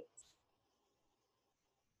so good.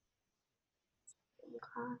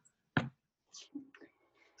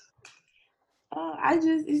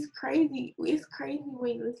 It's crazy. It's crazy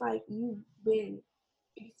when it's like you've been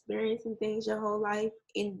experiencing things your whole life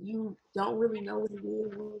and you don't really know what it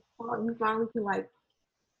is. When you finally can like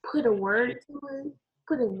put a word to it,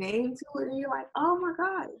 put a name to it, and you're like, oh my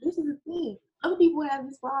God, this is a thing. Other people have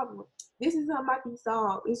this problem. This is something I can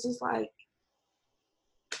solve. It's just like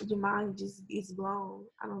your mind just gets blown.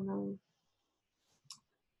 I don't know.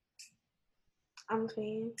 I'm a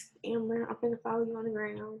fan. Amber, I'm gonna follow you on the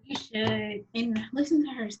ground. You should. And listen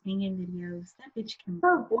to her singing videos. That bitch can.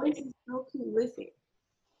 Her voice is so cute. Listen,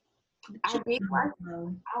 I did watch.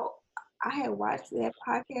 I had watched that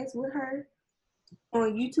podcast with her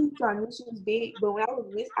on YouTube, so I knew she was big. But when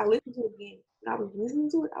I listened to it again. When I was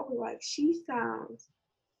listening to it, I was like, she sounds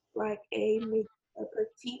like a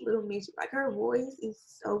petite little midget. Like her voice is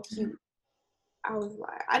so cute. I was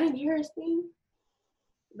like, I didn't hear her sing,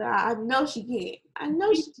 but I know she can. I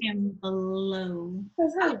know she can blow.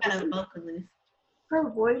 Because her got a vocalist. Her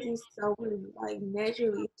voice is so like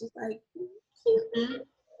naturally, it's just like cute.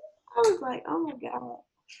 I was like, oh my God.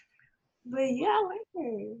 But yeah, I like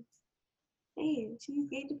her. Man, she's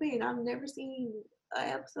Gay Japan. I've never seen an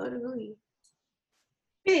episode of Glee.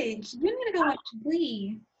 Bitch, you need to go watch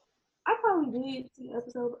Glee. I probably did see an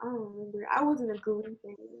episode. I don't remember. I wasn't a Glee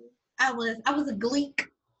fan. I was a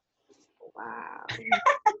Gleek. Wow.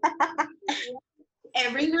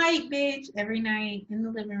 Every night, bitch. Every night in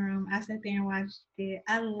the living room, I sat there and watched it.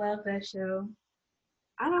 I love that show.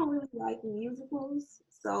 I don't really like musicals,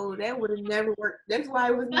 so that would have never worked. That's why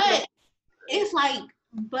it was. But it's like,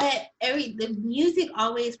 the music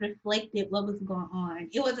always reflected what was going on.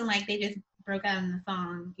 It wasn't like they just broke out in the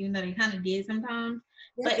song, even though they kind of did sometimes.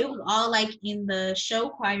 But it was all like in the show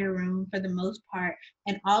choir room for the most part,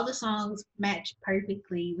 and all the songs matched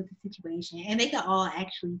perfectly with the situation, and they could all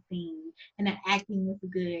actually sing, and the acting was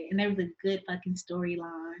good, and there was a good fucking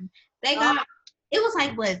storyline. They got it was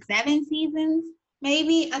like what 7 seasons,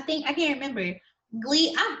 maybe. I can't remember.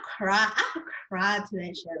 Glee, I've cried to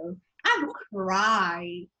that show. I've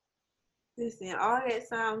cried. Listen, all that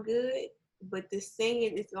sound good, but the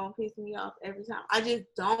singing is gonna piss me off every time. I just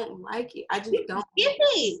don't like it. I just don't. Skip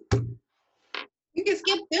it. You can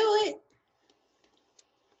skip through it.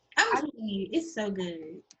 I'm telling you, it's so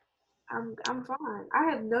good. I'm fine. I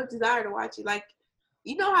have no desire to watch it. Like,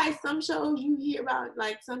 you know how some shows you hear about,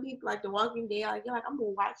 like some people, like The Walking Dead, like you're like, I'm gonna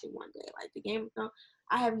watch it one day, like the Game of Thrones.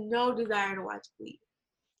 I have no desire to watch Glee.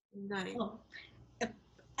 None. Oh.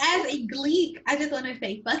 As a Gleek, I just want to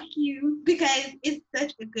say fuck you because it's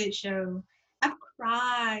such a good show.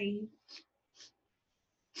 cried.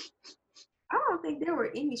 I don't think there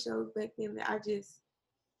were any shows back then that I just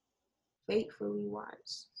faithfully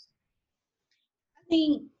watched. I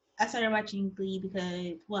think I started watching Glee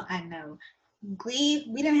because, well, I know Glee.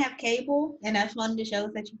 We didn't have cable, and that's one of the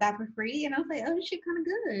shows that you got for free. And I was like, oh, this shit kind of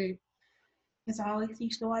good. And so I always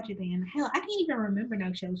used to watch it then. Hell, I can't even remember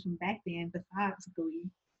no shows from back then besides Glee.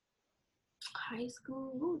 High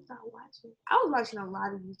school, what was I watching? I was watching a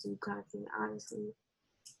lot of YouTube content, honestly.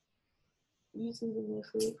 YouTube and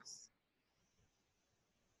Netflix.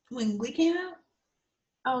 When Glee came out?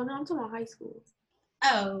 Oh, no, I'm talking about high school.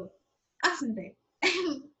 Oh, I was gonna say.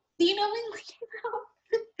 Do you know when Glee came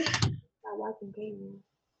out? I watching cable.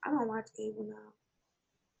 I don't watch cable now.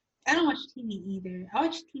 I don't watch TV either. I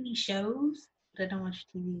watch TV shows, but I don't watch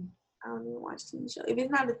TV. I don't even watch TV shows. If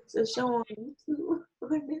it's not a show on YouTube or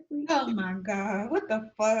Netflix. Oh my god, what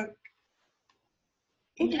the fuck?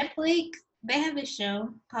 Netflix, they have a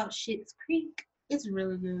show called Schitt's Creek. It's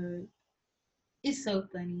really good. It's so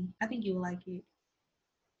funny. I think you will like it.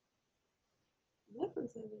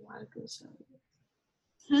 Netflix has a lot of good shows.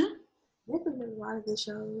 Hmm? Netflix has a lot of good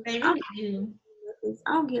shows. They really do.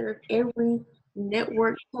 I don't care if every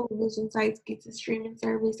network television sites gets a streaming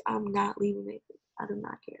service. I'm not leaving it. I do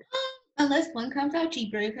not care. Unless one comes out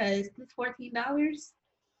cheaper because it's $14.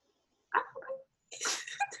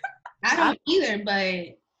 I don't either,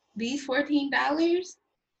 but these $14,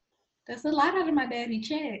 that's a lot out of my daddy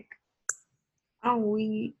check. I'm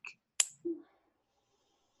weak.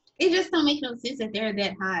 It just don't make no sense that they're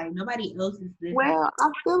that high. Nobody else is this. Well,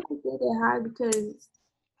 I feel like they're that high because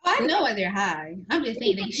I know why they're high. I'm just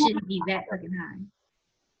saying they shouldn't be that fucking high.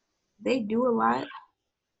 they do a lot.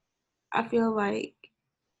 I feel like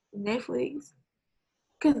Netflix,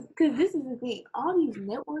 because this is the thing. All these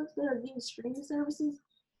networks that are getting streaming services,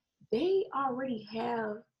 they already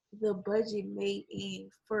have the budget made in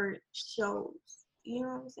for shows. You know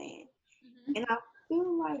what I'm saying? Mm-hmm. And I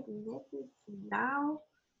feel like Netflix now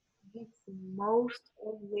gets most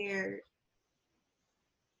of their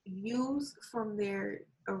views from their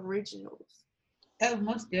originals. Oh,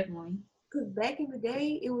 most definitely. Because back in the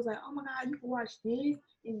day, it was like, oh my God, you can watch this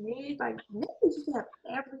and this. Like, Netflix used to have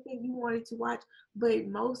everything you wanted to watch, but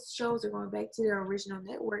most shows are going back to their original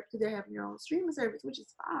network because they're having their own streaming service, which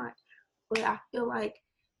is fine. But I feel like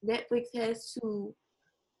Netflix has to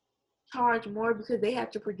charge more because they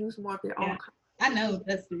have to produce more of their own content. I know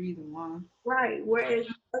that's the reason why. Right. Whereas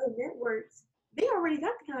other networks, they already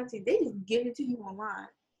got the content. They just give it to you online.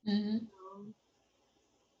 Mm-hmm.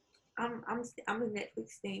 I'm a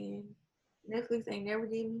Netflix stan. Netflix ain't never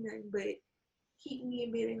did me nothing but keep me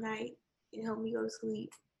in bed at night and help me go to sleep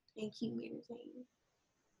and keep me entertained.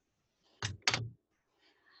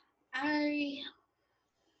 I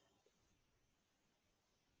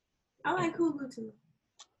like Hulu too.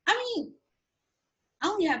 I mean, I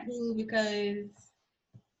only have Hulu because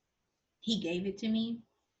he gave it to me.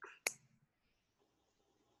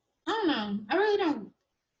 I don't know. I really don't.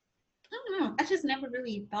 I don't know. I just never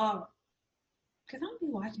really thought, because I don't be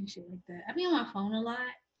watching shit like that. I be on my phone a lot,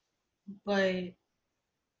 but I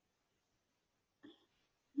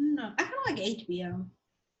don't know. I kind of like HBO.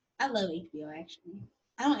 I love HBO, actually.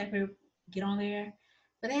 I don't ever get on there,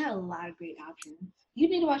 but they have a lot of great options. You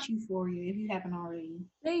need to watch Euphoria if you haven't already.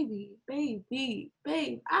 Babe,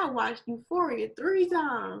 I watched Euphoria 3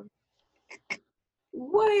 times.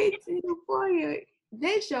 What? Euphoria?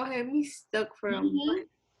 That show had me stuck for a month.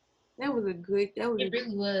 That was a good. It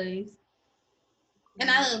really was. And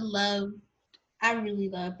I really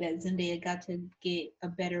love that Zendaya got to get a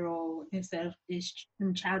better role instead of this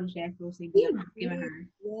childish ass role they giving her.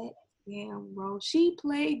 Damn, bro. She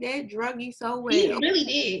played that druggie so well. She really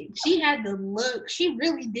did. She had the look. She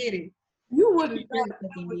really did it. You would have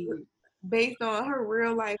really based on her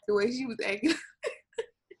real life, the way she was acting.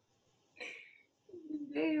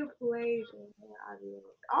 They played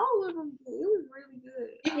all of them. It was really good.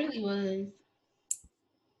 It really was.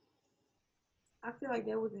 I feel like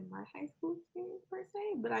that was in my high school experience per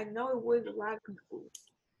se, but I know it was a lot of people.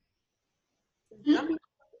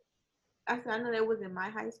 I know that wasn't my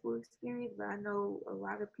high school experience, but I know a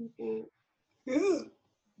lot of people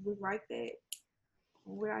was like that.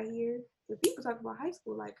 From what I hear, the people talk about high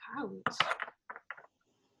school like college.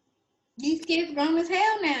 These kids grown as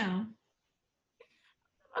hell now.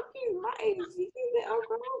 Okay, my age,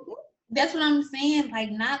 that's what I'm saying.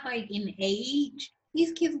 Like, not like in age.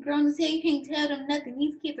 These kids grown as hell. You can't tell them nothing.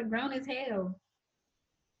 These kids are grown as hell.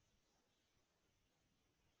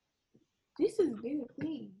 This is their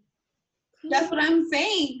thing. That's what I'm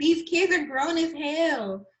saying. These kids are grown as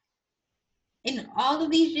hell. In all of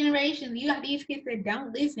these generations, you got these kids that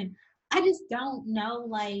don't listen. I just don't know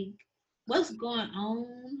like what's going on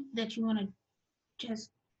that you want to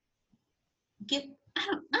just get. I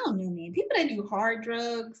don't know, man. People that do hard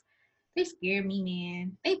drugs, they scare me,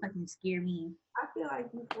 man. They fucking scare me. I feel like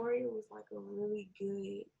Euphoria was like a really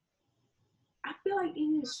good. I feel like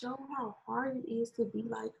it just showed how hard it is to be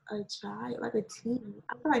like a child, like a teen.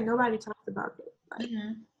 I feel like nobody talks about it. Like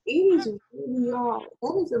Mm-hmm. it is really hard.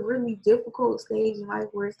 That is a really difficult stage in life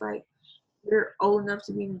where it's like you're old enough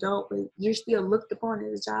to be an adult, but you're still looked upon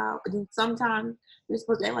as a child. But then sometimes you're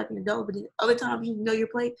supposed to act like an adult, but then other times you know your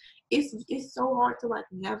place. It's so hard to like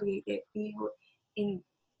navigate that field. And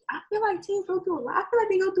I feel like teens go through a lot. I feel like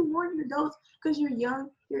they go through more than adults because you're young,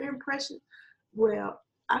 your impression. Well,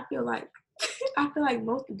 I feel like I feel like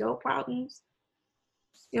most adult problems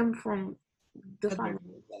stem from the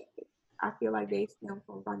financial factor. I feel like they stem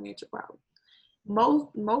from financial problems.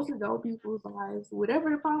 Most adult people's lives, whatever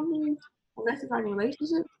the problem is, unless it's like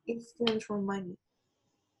relationships, it stems from money.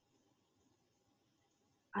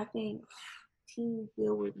 I think teens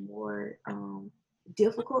deal with more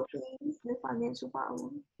difficult things than financial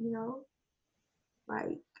problems, you know?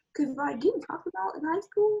 Like, because like getting talked about in high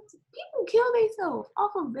school, people kill themselves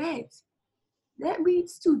off of bets. That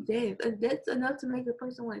leads to death. And that's enough to make a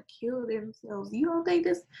person want to kill themselves. You don't think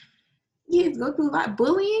this kids go through a lot of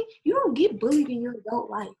bullying? You don't get bullied in your adult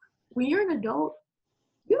life. When you're an adult,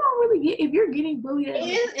 you don't really get if you're getting bullied as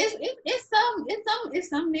It's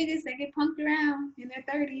some niggas that get punked around in their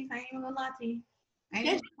 30s. I ain't even gonna lie to you. I ain't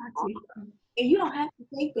even gonna lie to you. And you don't have to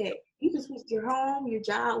take that. You can switch your home, your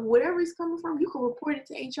job, whatever it's coming from. You can report it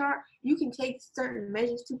to HR. You can take certain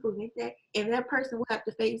measures to prevent that, and that person will have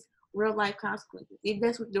to face real life consequences if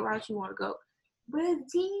that's what the route you want to go. But as a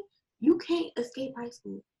teen, you can't escape high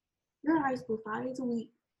school. You're in high school 5 days a week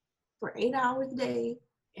for 8 hours a day,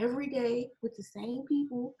 every day with the same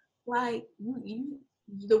people. Like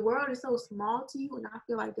the world is so small to you, and I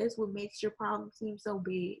feel like that's what makes your problem seem so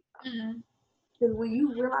big. Mm-hmm. Because when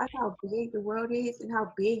you realize how big the world is and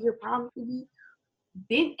how big your problem can be,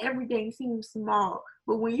 then everything seems small.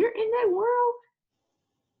 But when you're in that world,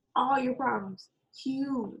 all your problems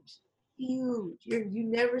huge, huge. You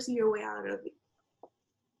never see your way out of it.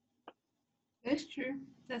 That's true.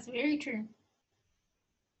 That's very true.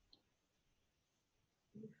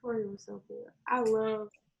 Before it was so good. I love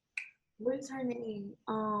what is her name?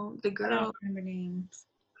 The I don't girl remember names.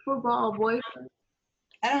 football boyfriend.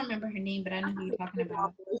 I don't remember her name, but I know who you're talking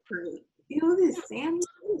about. You know this Sammy? It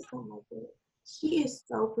is something like that. She is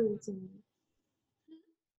so pretty to me.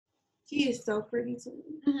 She is so pretty to me.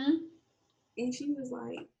 Mm-hmm. And she was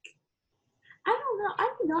like, I don't know.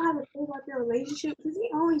 I don't know how to feel about their relationship because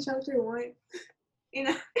he only chose her once. And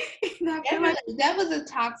I feel like That was a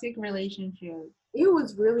toxic relationship. it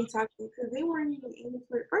was really toxic because they weren't even in it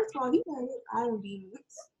for. First of all, he had his own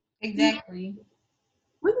demons. Exactly.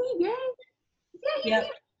 Wasn't he gay? Yeah,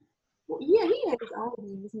 Yep. yeah, he had his own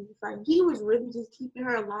demons. He was fighting. He was really just keeping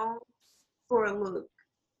her alone for a look,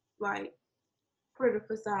 like for the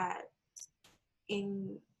facade,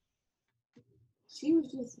 and she was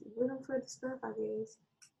just with him for the stuff, I guess.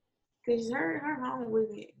 Cause her home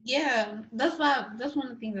wasn't. Yeah, that's one of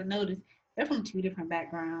the things I noticed. They're from two different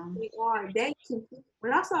backgrounds. They are. That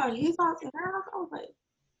when I saw his house and her house, I was like,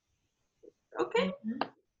 okay. Mm-hmm.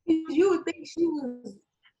 You would think she was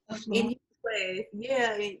in his class,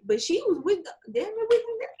 yeah, but she was with damn it with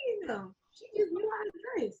him. Them. She just knew how to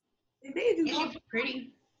dress. And they just She was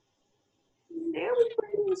pretty. They was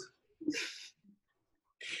pretty.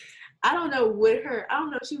 I don't know what her. I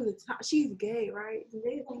don't know. She was she's gay, right? Do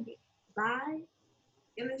they think bi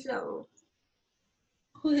in the show?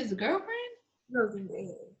 Who, his girlfriend? No,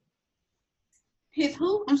 Zendaya. His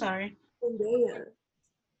who? I'm sorry. Zendaya.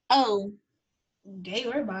 Oh, gay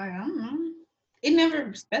or bi? I don't know. It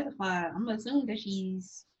never specified. I'm assuming that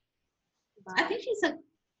she's. Bi. I think she's a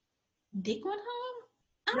dick one home.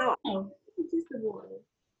 I don't know. She kissed the boy.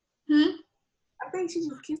 I think she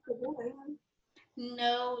just kissed the boy.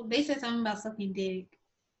 No, they said something about sucking dick.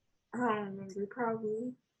 I don't remember.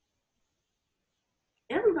 Probably.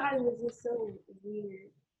 Everybody was just so weird.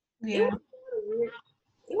 Yeah.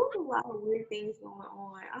 It was a lot of weird things going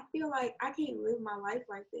on. I feel like I can't live my life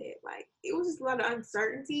like that. Like it was just a lot of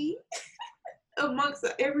uncertainty amongst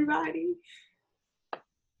everybody.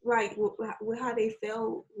 Like with how they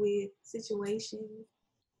felt with situations.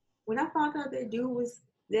 When I found out that dude was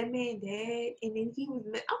that man dad, and then he was,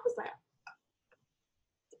 I was like,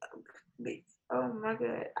 oh my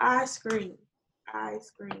god, I screamed.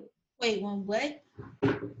 Wait, when what?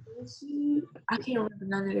 I can't remember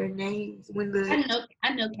none of their names.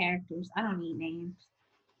 I know characters. I don't need names.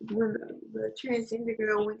 When the transgender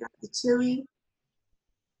girl went out to Chile,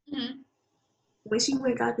 Mm-hmm. When she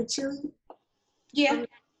went got the chili. Yeah.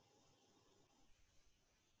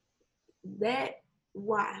 That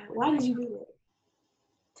why? Why did you do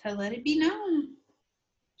that? To let it be known.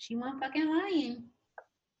 She wasn't fucking lying.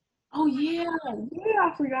 Oh yeah,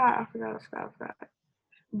 I forgot.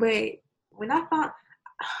 But when I found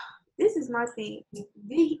this is my thing. Did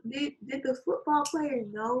the football player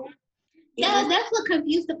know? That's what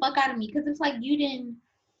confused the fuck out of me because it's like you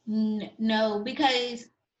didn't know because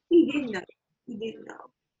He didn't know. He didn't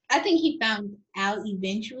know. I think he found out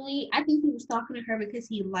eventually. I think he was talking to her because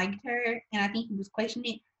he liked her, and I think he was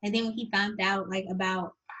questioning it. And then when he found out like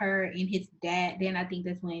about her and his dad, then I think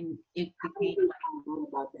that's when it became.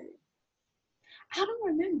 About that. I don't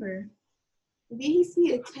remember. Did he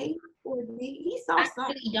see a tape or did he saw I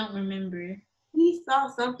something? really don't remember. He saw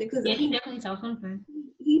something because yeah, he definitely saw something.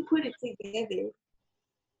 He put it together.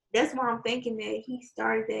 That's why I'm thinking that he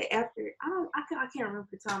started that after. I can't remember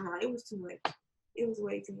the timeline. It was too much. It was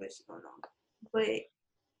way too much going on. But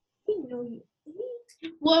he knew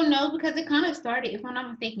Well, no, because it kind of started. If I'm not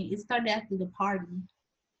mistaken, it started after the party.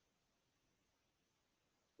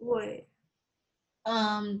 What?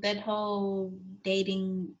 That whole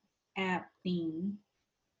dating app thing.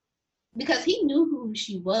 Because he knew who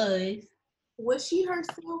she was. Was she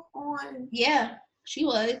herself on? Yeah, she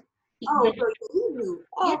was. So he knew.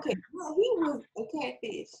 Oh, yeah. Okay. Well, he was a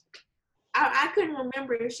catfish. I couldn't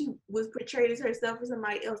remember if she was portrayed as herself or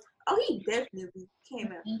somebody else. Oh, he definitely came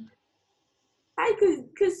out.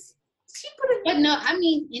 Cause she put it. But no, I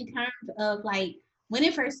mean in terms of like when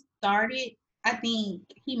it first started, I think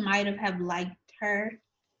he might have liked her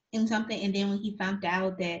in something, and then when he found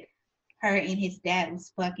out that her and his dad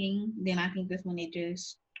was fucking, then I think that's when it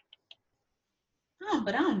just.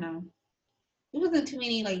 But I don't know. It wasn't too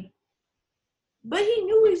many like. But he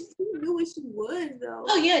knew what she was though.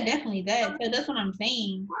 Oh yeah, definitely that. So that's what I'm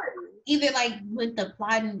saying. Either like with the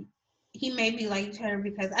plot, and he maybe liked her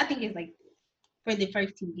because I think it's like for the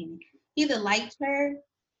first two beginning. He either liked her,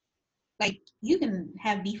 like you can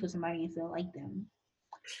have beef with somebody and still like them,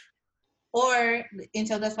 or and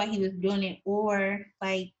so that's why he was doing it, or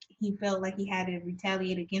like he felt like he had to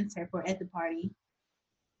retaliate against her for at the party,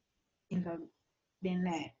 and so then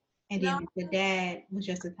that, and then the dad was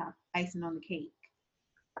just the top icing on the cake.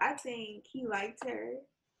 I think he liked her.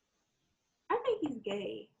 I think he's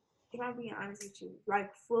gay. If I'm being honest with you,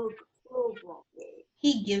 like full blown gay.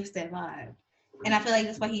 He gives that vibe, and I feel like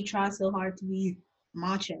that's why he tries so hard to be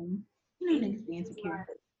macho. You know, niggas be insecure.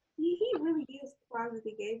 Like, he really gives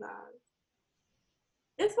positive gay vibes.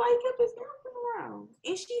 That's why he kept his girlfriend around,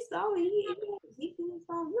 and she saw it. He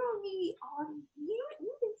saw you don't need all them.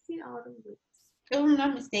 You can see all them books. If I'm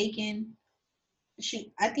not mistaken,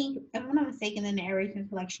 I think if I'm not mistaken, the narration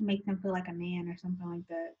feel like she makes him feel like a man or something like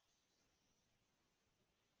that.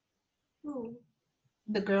 Who?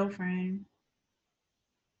 The girlfriend,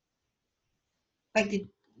 like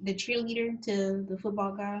the cheerleader to the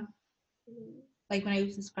football guy. Mm-hmm. Like when I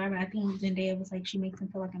was describing, I think Zendaya was like she makes him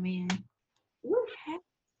feel like a man. What happened?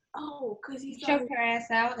 Oh, cause he choked her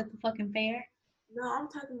ass out at the fucking fair. No, I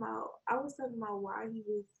was talking about why he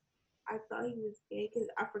was. I thought he was gay because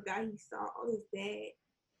I forgot he saw his dad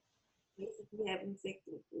basically having sex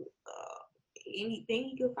with anything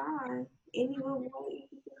he could find, any little boy he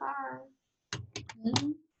could find.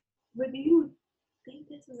 Mm-hmm. But do you think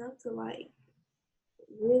that's enough to like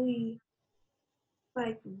really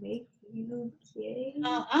like make you gay?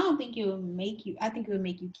 I don't think it would make you. I think it would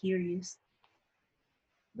make you curious.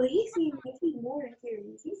 But he seemed like he's more than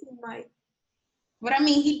curious. He seemed like. But I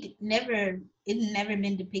mean, it's never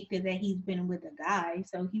been depicted that he's been with a guy,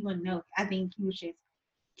 so he wouldn't know. I think he was just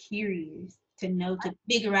curious to know, to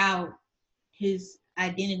figure out his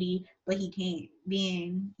identity, but he can't.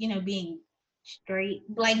 Being straight,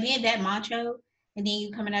 like being that macho, and then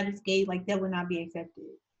you coming out as gay, like that would not be accepted.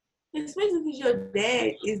 Especially because your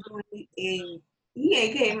dad is doing it and he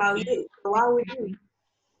ain't came out yet, so why would you?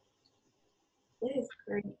 That is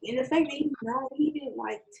crazy. And the fact that he didn't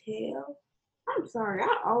like tell. I'm sorry.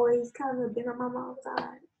 I always kind of been on my mom's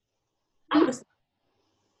side. I'm going to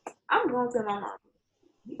tell my mom.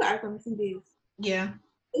 You gotta come see this. Yeah.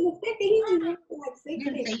 And the fact that he just had like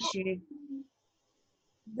sex tape.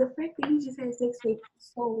 The fact that he just had sex tape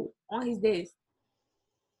so on his desk.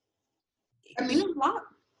 I mean, it was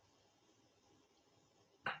locked.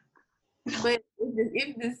 But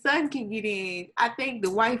if the son can get in, I think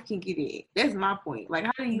the wife can get in. That's my point. Like,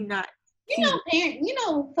 how do you not?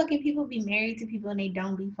 Fucking people be married to people and they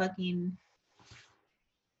don't be fucking.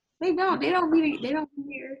 They don't be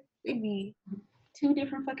here. They be two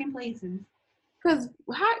different fucking places. Cause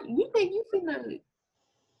how you think you finna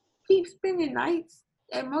keep spending nights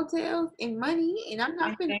at motels and money, and I'm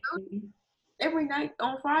not finna go every night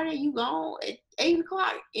on Friday. You gone at 8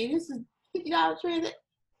 o'clock, and this is $50 transit.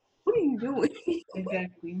 What are you doing?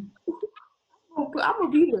 Exactly. I'm gonna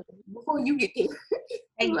be there before you get there.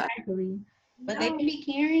 Exactly. But they can be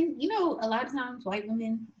caring. You know, a lot of times white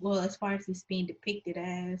women, well, as far as it's being depicted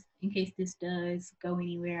as, in case this does go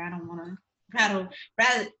anywhere, I don't want to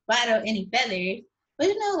rattle any feathers. But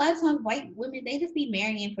you know, a lot of times white women, they just be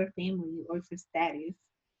marrying for family or for status.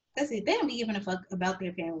 That's it. They don't be giving a fuck about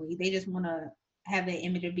their family. They just want to have that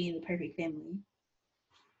image of being the perfect family.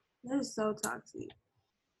 That is so toxic.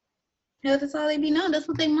 Hell, that's all they be knowing. That's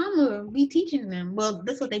what their mama be teaching them. Well,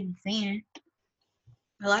 that's what they be saying.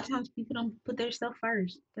 A lot of times people don't put their stuff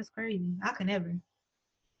first. That's crazy. I could never.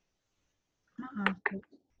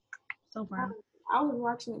 So far. I was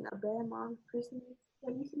watching A Bad Mom's Christmas.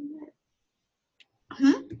 Have you seen that?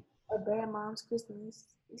 A Bad Mom's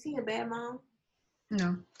Christmas. You seen A Bad Mom?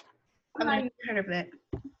 No. I've never heard of that.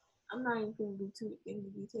 I'm not even going to go too into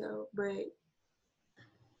detail, but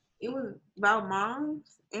it was about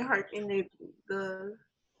moms and her and the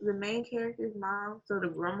main character's mom, so the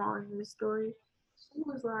grandma in the story. She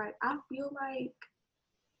was like, I feel like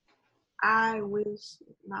I wish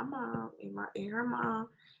my mom and her mom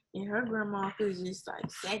and her grandma could just like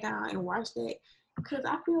sat down and watched that, because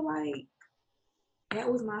I feel like that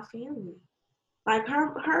was my family. Like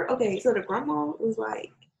her okay, so the grandma was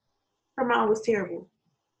like, her mom was terrible.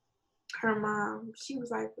 Her mom, she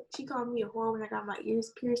was like, she called me a whore when I got my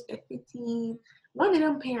ears pierced at 15. One of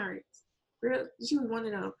them parents. She was one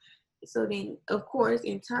of them. So then, of course,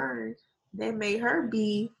 in turn, that made her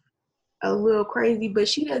be a little crazy, but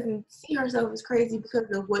she doesn't see herself as crazy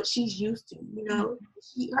because of what she's used to, you know?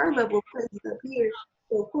 Her level of crazy is up here.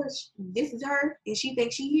 So, of course, this is her, and she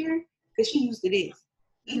thinks she here because she used to this.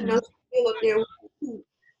 Even though she's still up there with her too.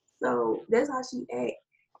 So, that's how she act.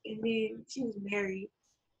 And then she was married.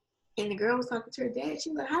 And the girl was talking to her dad.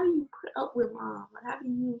 She was like, how do you put up with mom? Like, how do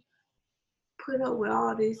you put up with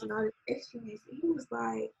all this and all this extraness? And he was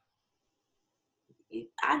like,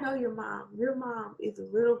 I know your mom. Your mom is a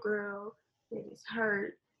little girl that is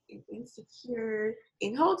hurt and insecure.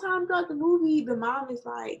 And the whole time throughout the movie, the mom is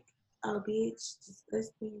like, a bitch,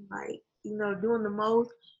 disgusting, like, you know, doing the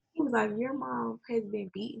most. He was like, your mom has been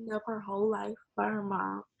beaten up her whole life by her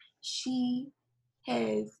mom. She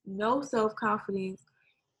has no self-confidence.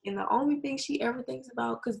 And the only thing she ever thinks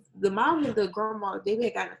about, because the mom and the grandma, they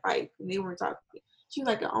had gotten a fight and they weren't talking. She was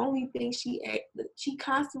like, the only thing she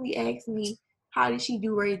constantly asks me, how did she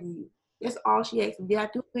do raising you? That's all she asked me. Did I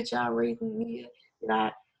do a good job raising me? Did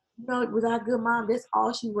I, was I a good mom? That's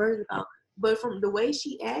all she worries about. But from the way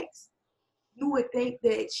she acts, you would think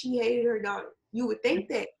that she hated her daughter. You would think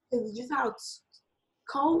that, because it's just how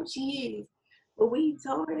cold she is. But when he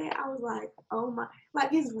told her that, I was like, oh my,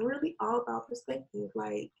 like, it's really all about perspective.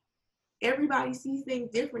 Like, everybody sees things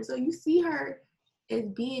different. So you see her as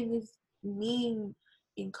being this mean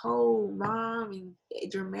and cold mom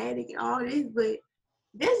and dramatic and all this, but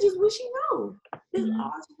that's just what she knows. That's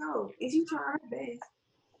all she knows. And she tried her best.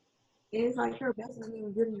 And it's like her best isn't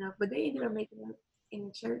even good enough. But they ended up making up in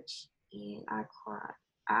the church, and I cried.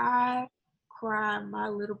 I cried my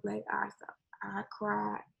little black eyes out. I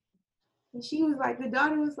cried. And she was like, the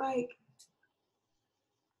daughter was like,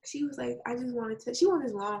 I just want to tell, she wanted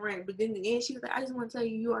this long rant, but then in the end, she was like, I just want to tell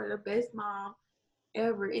you, you are the best mom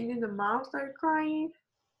ever. And then the mom started crying,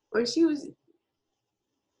 or she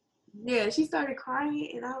started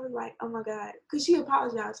crying, and I was like, oh my God, because she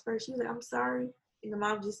apologized first. She was like, I'm sorry. And the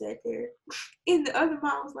mom just sat there. And the other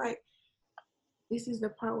mom was like, this is the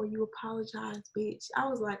part where you apologize, bitch. I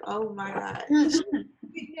was like, oh my God. She was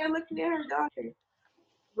there looking at her daughter.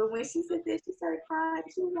 But when she said that, she started crying.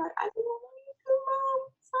 She was like, I just want to mom.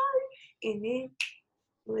 Sorry. And then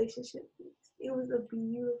relationship fixed. It was a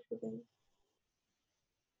beautiful thing.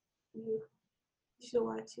 Beautiful. You should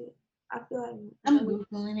watch it. I feel like I'm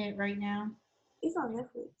Googling it right now. It's on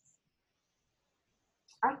Netflix.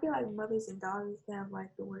 I feel like mothers and daughters have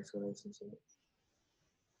like the worst relationships.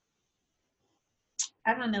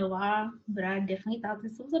 I don't know why, but I definitely thought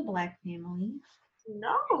this was a black family.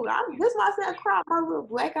 No, that's why I said I cried my little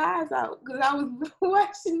black eyes out, because I was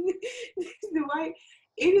watching the white.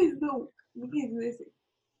 It is because listen,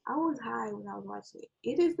 I was high when I was watching it.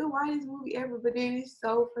 It is the whitest movie ever, but it is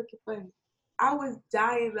so freaking funny. I was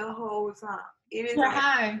dying the whole time. You're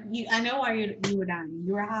high. I know why you were dying.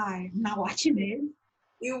 You were high. I'm not watching this.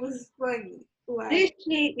 It was funny. Like, this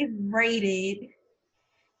shit is rated.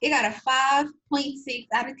 It got a 5.6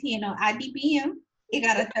 out of 10 on IDBM. It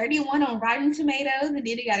got a 31 on Rotten Tomatoes, and then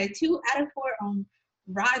it got a 2 out of 4 on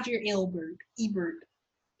Roger Ebert.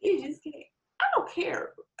 You just can't. I don't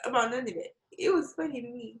care about none of that. It was funny to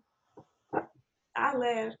me. I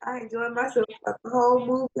laughed. I enjoyed myself like the whole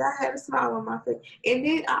movie. I had a smile on my face. And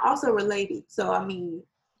then I also related. So, I mean,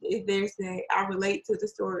 if there's that, I relate to the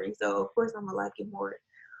story. So, of course, I'm going to like it more.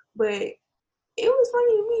 But it was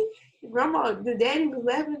funny to me. Grandma, the daddy was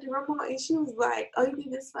laughing at the grandma, and she was like, oh, you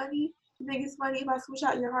think it's funny? You think it's funny if I switch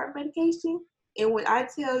out your heart medication? And when I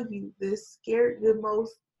tell you the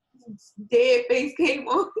most dead face came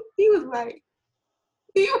on, he was like,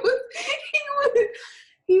 he was,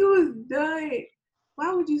 he was done.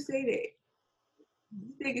 Why would you say that?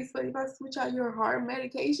 You think it's funny if I switch out your heart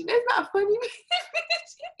medication? That's not funny.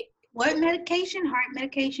 What medication? Heart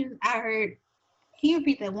medication? I heard. Can you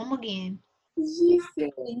repeat that one more again? She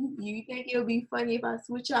said, you think it'll be funny if I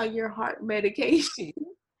switch out your heart medication?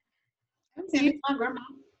 I'm saying it's my grandma.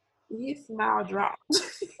 His smile dropped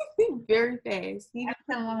very fast. I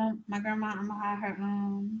tell my grandma I'm gonna have her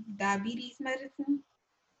diabetes medicine.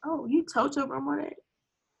 Oh, you told your grandma that?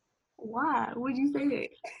 Why? Would you say that?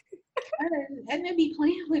 And they be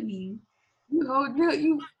playing with me. You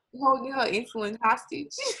holding her insulin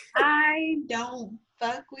hostage. I don't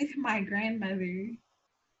fuck with my grandmother.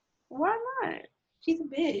 Why not? She's a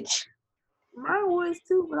bitch. Mine was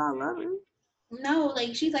too, but I love her. No,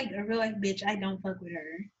 like she's like a real life bitch. I don't fuck with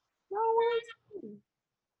her.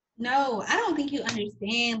 No, I don't think you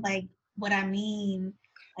understand like what I mean.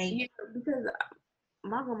 Like, yeah, because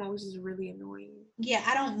my grandma was just really annoying. Yeah,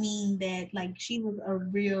 I don't mean that. Like, she was a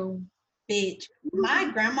real bitch. My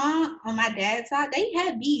grandma on my dad's side, they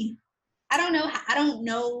had beef. I don't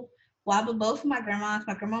know why, but both of my grandmas,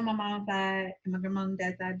 my grandma on my mom's side and my grandma on my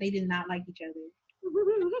dad's side, they did not like each other.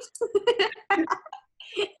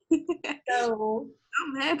 So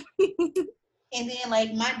I'm happy. And then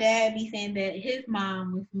like my dad be saying that his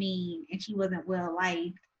mom was mean and she wasn't well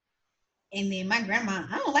liked. And then my grandma,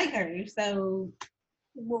 I don't like her. So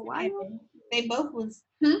well, why they both was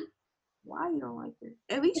Why you don't like her?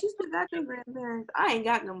 At least you still got your grandparents. I ain't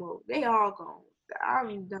got no more. They all gone.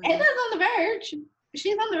 I'm done. Ella's on the verge.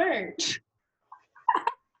 She's on the verge.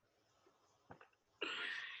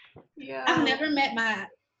 Yeah. I've never met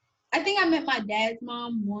I think I met my dad's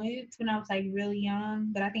mom once when I was like really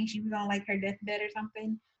young, but I think she was on like her deathbed or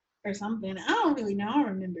something. I don't really know. I don't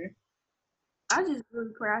remember. I just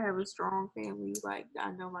really pray I have a strong family. Like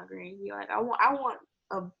I know my granny. Like I want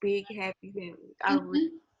a big happy family.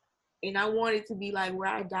 And I want it to be like where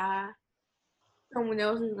I die, someone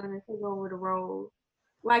else is gonna take over the role,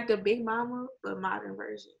 like the Big Mama, but modern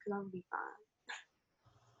version. Cause I'm gonna be fine.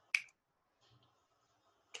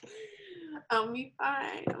 I'm gonna be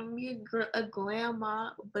fine. I'm gonna be a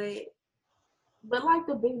grandma, but like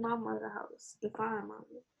the Big Mama of the house, the fine mama.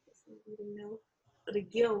 You know, the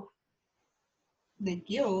guilt. The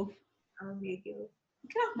guilt. I'm gonna be a guilt.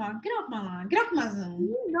 Get off my line. Get off my Zoom.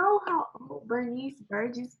 You know how old Bernice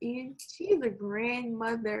Burgess is? She's a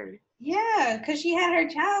grandmother. Yeah, because she had her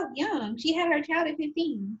child young. She had her child at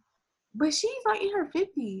 15. But she's like in her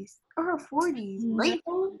 50s or her 40s. Late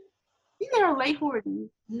 40s? She's in her late 40s.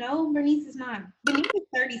 No, Bernice is not. Bernice is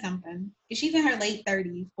 30-something. She's in her late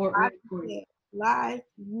 30s or early 40s. Lies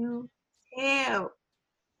you tell.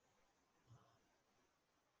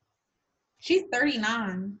 She's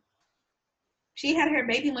 39. She had her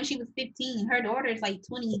baby when she was 15. Her daughter is like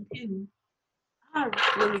 22. I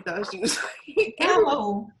really thought she was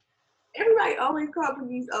Everybody always called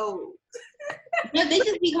Bernice old. Yeah, they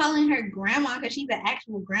just be calling her grandma because she's an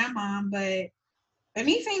actual grandma, but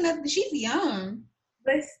Bernice ain't nothing. She's young.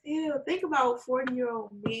 But still, think about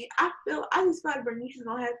 40-year-old men. I just feel like Bernice is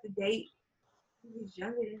gonna have to date who's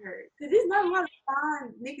younger than her. Because there's not a lot of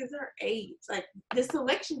fine niggas her age. Like the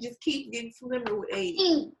selection just keeps getting slimmer with age.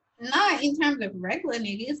 Not in terms of regular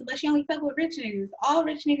niggas, but she only fuck with rich niggas. All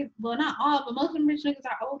rich niggas, well, not all, but most of them rich niggas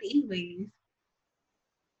are old anyways.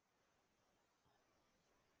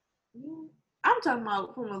 I'm talking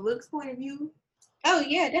about from a looks point of view. Oh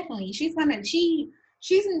yeah, definitely. She doesn't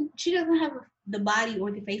have the body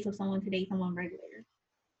or the face of someone to date someone regular.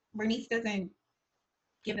 Bernice doesn't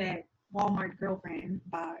give that Walmart girlfriend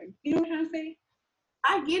vibe. You know what I'm trying to say?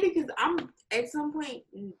 I get it because I'm at some point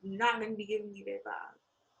not going to be giving you that vibe.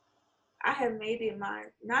 I have made it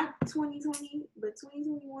not 2020, but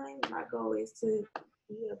 2021, my goal is to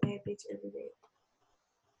be a bad bitch every day.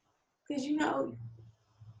 Because,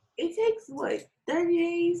 it takes, 30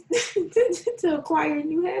 days to acquire a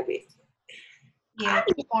new habit? Yeah,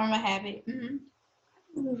 to form a habit. Mm-hmm.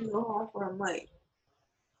 I didn't go hard for a month.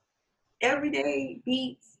 Everyday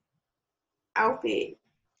beats, outfit.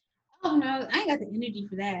 Oh, no, I ain't got the energy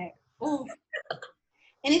for that. Oh.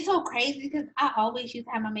 And it's so crazy because I always used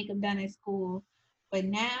to have my makeup done at school. But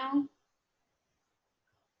now,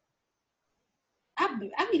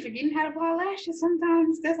 I be forgetting how to apply lashes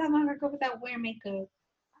sometimes. That's how long I go without wearing makeup.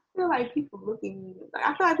 I feel like people look at me. Like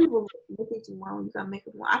I feel like people look at you more when you got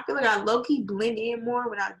makeup on. I feel like I low key blend in more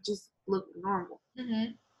when I just look normal.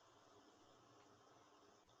 Mm-hmm.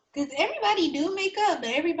 Because everybody do makeup, but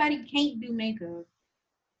everybody can't do makeup.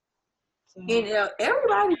 So. And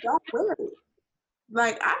everybody don't wear it.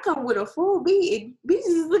 Like I come with a full beat, and bitches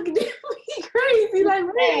is looking at me crazy. Like,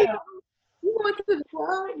 man, you going to the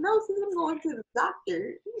club? No, sis, I'm going to the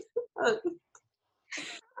doctor.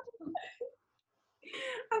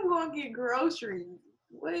 I'm going to get groceries.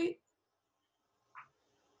 What?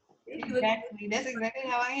 Exactly. That's exactly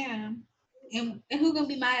how I am. And who gonna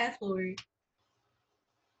be my ass for it?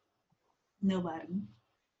 Nobody.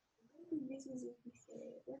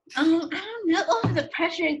 I don't know. Oh, the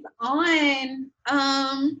pressure is on.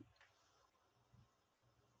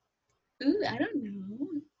 Ooh, I don't know.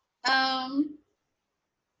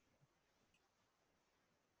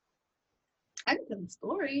 I can tell a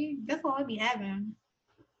story. That's all I be having.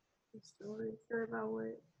 Story about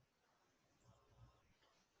what?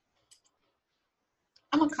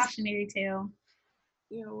 I'm a cautionary tale.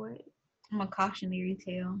 You know what? I'm a cautionary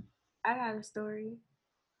tale. I got a story.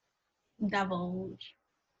 Divulge.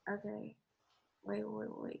 Okay. Wait.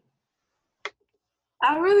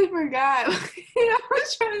 I really forgot. I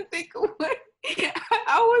was trying to think of what.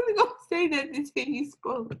 I wasn't gonna say that until you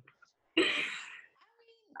spoke.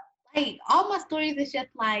 Like all my stories is just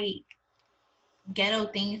like ghetto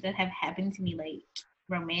things that have happened to me, like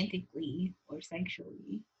romantically or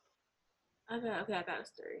sexually. Okay, I got a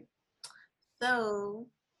story. So,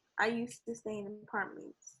 I used to stay in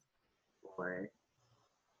apartments for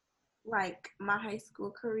like my high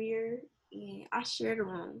school career, and I shared a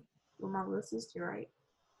room with my little sister, right?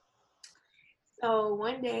 So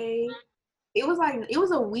one day, it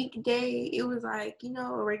was a weekday. It was like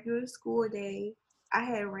a regular school day. I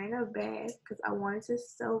had ran a bath because I wanted to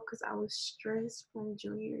sew because I was stressed from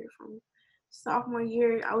sophomore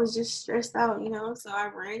year. I was just stressed out, So I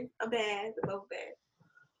ran a bubble bath.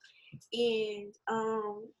 And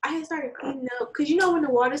I had started cleaning up because when the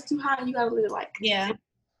water's too hot, you gotta live like Yeah.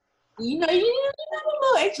 you have a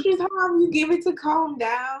little extra time you give it to calm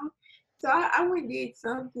down. So I went and did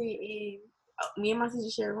something, and me and my sister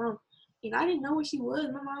shared a room, and I didn't know where she was.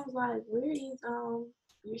 My mom was like, "Where is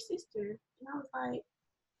your sister?" And I was like,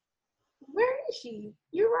 "Where is she?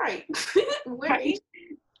 You're right. Where is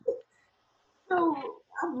she?" So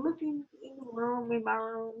I'm looking in my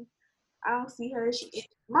room. I don't see her.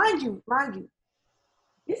 Mind you,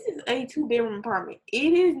 this is a 2-bedroom apartment.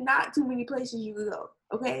 It is not too many places you could go.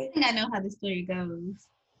 Okay. I think I know how the story goes.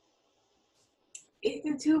 It's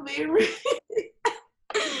a 2-bedroom.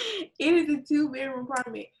 It is a 2-bedroom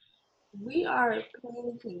apartment. We are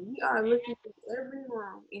panicking. We are looking in every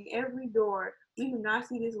room, in every door. We do not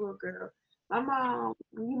see this little girl. My mom,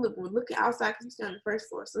 we're looking outside because we stay on the first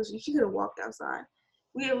floor, so she could have walked outside.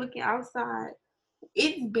 We are looking outside.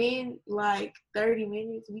 It's been like 30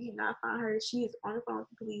 minutes. We cannot find her. She is on the phone with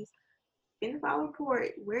the police. In the file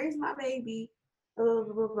report, where is my baby? Blah,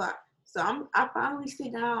 blah, blah, blah. So I finally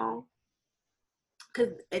sit down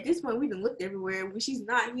because at this point we done looked everywhere. When she's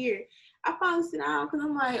not here, I finally sit down because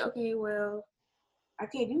I'm like, okay, well, I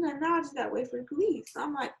can't do nothing now. I just gotta wait for the police. So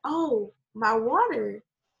I'm like, oh, my water.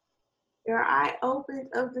 There, I opened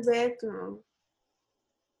up the bathroom.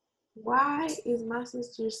 Why is my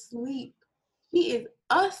sister asleep? She is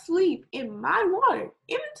asleep in my water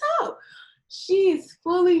in the tub. She is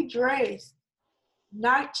fully dressed.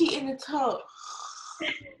 Not she in the tub.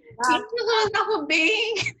 She was off a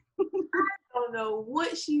bing. I don't know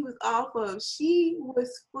what she was off of. She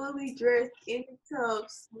was fully dressed in the tub,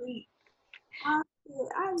 sleep. I said,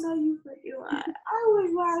 I know you freaking lied. I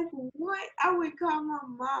was like, what? I would call my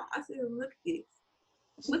mom. I said, look at this.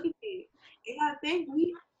 Look at this. And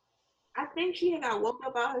I think she had got woke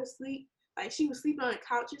up out her sleep. Like she was sleeping on a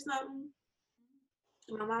couch or something.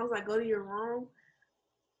 My mom was like, go to your room.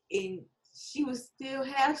 And she was still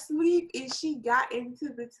half asleep and she got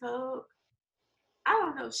into the tub. I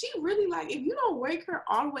don't know. She really like if you don't wake her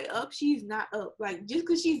all the way up, she's not up. Like just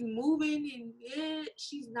because she's moving and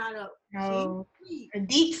she's not up. No, a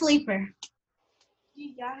deep sleeper.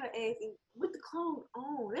 She got her ass in with the clothes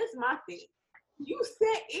on. That's my thing. You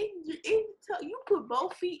sat you put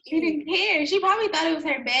both feet in. She didn't care. She probably thought it was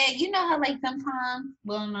her bag. You know how like sometimes,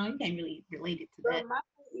 well, no, you can't really relate it to that. But my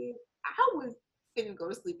thing is, I was gonna go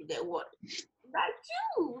to sleep in that water. Not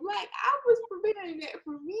you. Like I was preparing that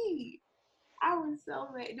for me. I was so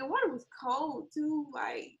mad. The water was cold too.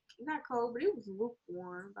 Like not cold, but it was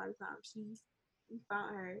lukewarm by the time we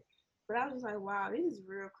found her. But I was just like, wow, this is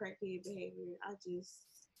real crackhead behavior. I just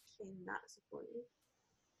and not supportive.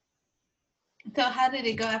 So how did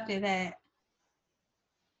it go after that?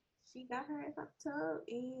 She got her ass out the tub,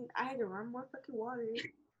 and I had to run more fucking water.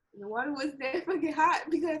 And the water was that fucking hot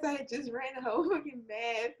because I had just ran a whole fucking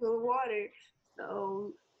bath full of water.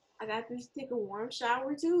 So I got to take a warm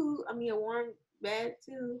shower too. I mean, a warm bath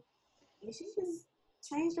too. And she just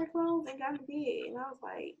changed her clothes and got in bed. And I was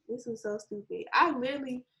like, this was so stupid.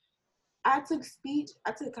 I took speech.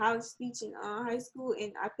 I took college speech in high school,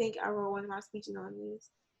 and I think I wrote one of my speeches on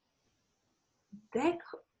this.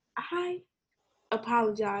 I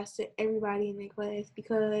apologize to everybody in the class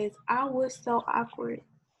because I was so awkward.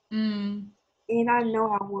 And I know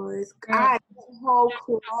I was. The whole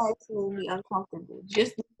class made me uncomfortable.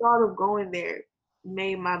 Just the thought of going there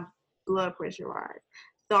made my blood pressure rise.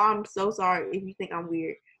 So I'm so sorry if you think I'm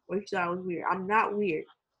weird or if you thought I was weird. I'm not weird.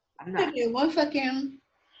 I'm not.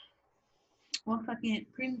 One fucking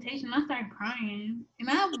presentation, I started crying. And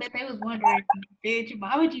I bet they was wondering, bitch,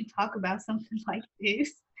 why would you talk about something like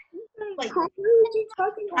this? Like, what are you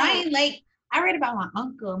talking about? Crying, like, I read about my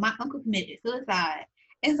uncle. My uncle committed suicide.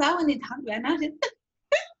 And so I went and talked about it, and I was just,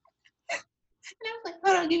 and I was like,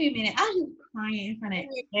 hold on, give me a minute. I was just crying in front of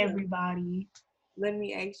everybody. Let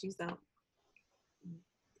me ask you something.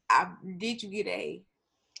 Did you get an A?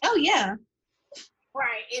 Oh, yeah.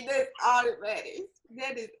 Right, and that's all that matters.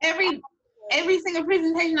 That is every single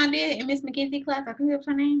presentation I did in Miss McKenzie class, I think that was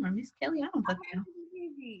her name, or Miss Kelly, I don't fucking know.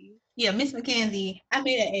 Yeah, Miss McKenzie. I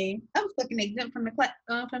made an A. I was fucking exempt from the class,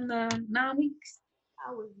 from the 9 weeks.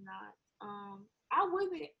 I was not. I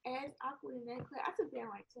wasn't as awkward in that class. I took that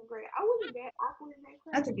in like 10th grade. I wasn't that awkward in that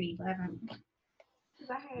class. I took it 11.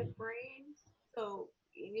 Because I had friends, so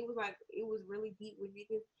and it was really deep with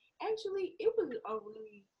niggas. Actually, it was a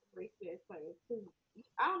really great class too.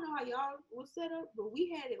 I don't know how y'all was set up, but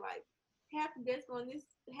we had it like half the desk on this,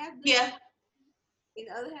 half the desk and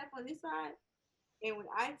the other half on this side. And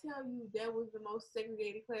when I tell you that was the most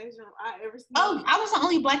segregated classroom I ever seen. Oh, I was the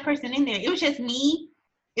only black person in there. It was just me.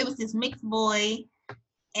 It was this mixed boy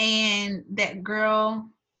and that girl,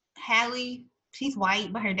 Hallie. She's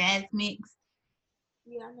white, but her dad's mixed.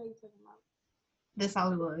 Yeah, I know you're talking about. That's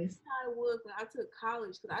all it was. That's how it was when I took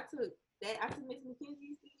college, because I took Miss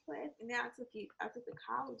McKenzie's speech class, and then I took the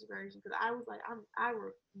college version because I was like, I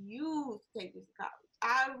refuse to take this to college.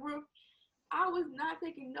 I was not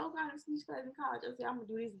taking no kind of speech class in college. I said I'm gonna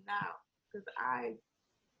do this now because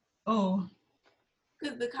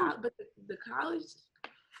the college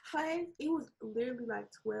class, it was literally like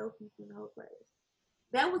 12 people in the whole class.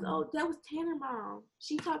 That was Tanner Mom.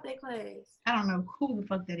 She taught that class. I don't know who the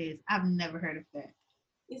fuck that is. I've never heard of that.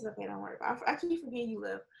 It's okay, don't worry. I keep forgetting you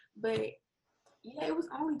left. But yeah, it was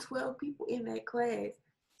only 12 people in that class.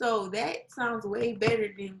 So that sounds way better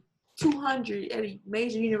than 200 at a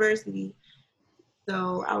major university.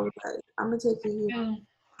 So I was like, I'm gonna take it here.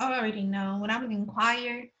 I already know. When I was in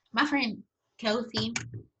choir, my friend Kelsey,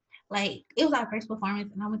 like, it was our first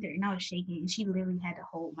performance, and I went there and I was shaking, and she literally had to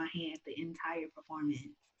hold my hand the entire performance.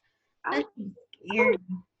 That's scary.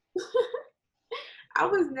 I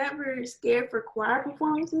was never scared for choir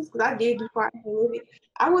performances because I did do choir a little bit.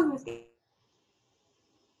 I wasn't scared.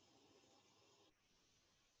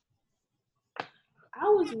 I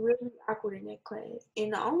was really awkward in that class,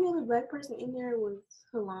 and the only other black person in there was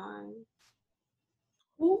Halani.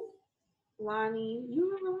 Who? Lonnie. You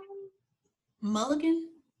remember Lonnie? Mulligan?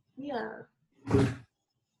 Yeah.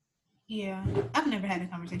 Yeah. I've never had a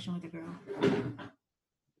conversation with a girl.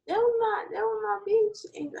 That was my bitch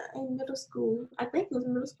in middle school. I think it was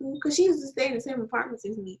middle school because she used to stay in the same apartments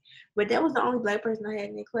as me. But that was the only black person I had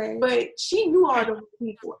in the class. But she knew all those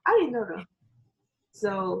people. I didn't know them.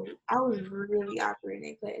 So I was really awkward in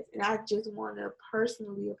that class. And I just want to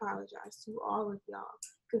personally apologize to all of y'all.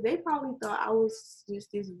 Because they probably thought I was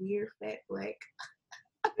just this weird fat black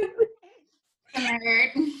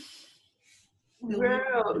nerd.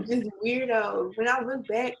 Girl, just weirdo. When I look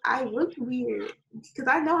back, I looked weird. Because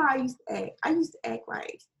I know how I used to act. I used to act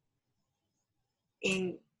like.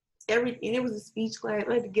 And it was a speech class.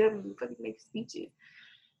 I had to get up and fucking make speeches.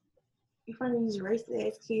 In front of these racist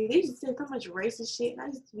ass kids. They just said so much racist shit, and I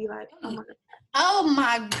used to be like, oh my God. Oh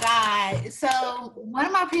my God. So one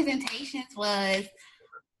of my presentations was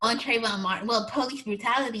on Trayvon Martin, police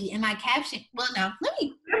brutality, and my caption, let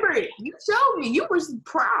me remember it. You showed me. You were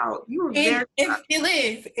proud. You were very proud.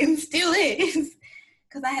 And still is.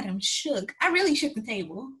 Because I had him shook. I really shook the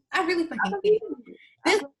table. I really fucking did.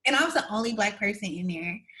 And I was the only black person in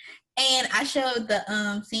there. And I showed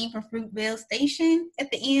the scene from Fruitvale Station at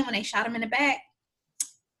the end when they shot him in the back.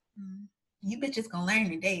 You bitches gonna learn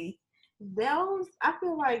today. I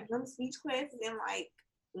feel like them speech classes in like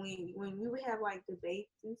when we would have like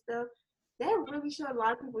debates and stuff, that really showed a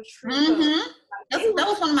lot of people true Mm-hmm. love. Like, That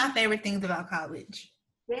was one of my favorite things about college.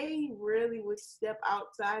 They really would step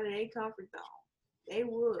outside of their comfort zone. They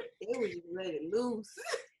would just let it loose.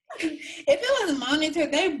 If it was monitor,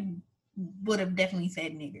 they would have definitely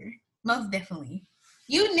said nigger. Most definitely.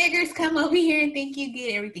 You niggers come over here and think you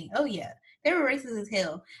get everything. Oh yeah. They were racist as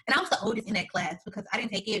hell. And I was the oldest in that class because I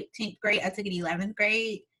didn't take it 10th grade. I took it 11th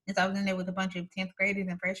grade. And so I was in there with a bunch of 10th graders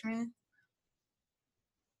and freshmen.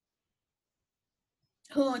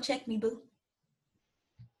 Who won't check me, boo?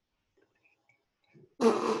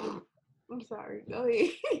 I'm sorry. Go ahead.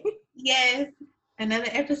 Yes. Another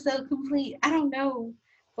episode complete. I don't know.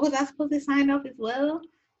 Was I supposed to sign off as well?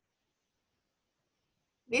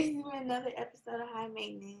 This has been another episode of High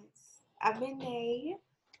Maintenance. I've been Nay.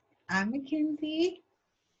 I'm Mackenzie.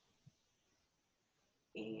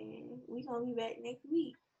 And we gonna be back next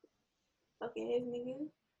week. Okay, nigga.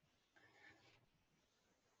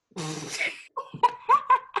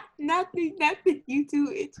 Not the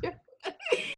YouTube intro.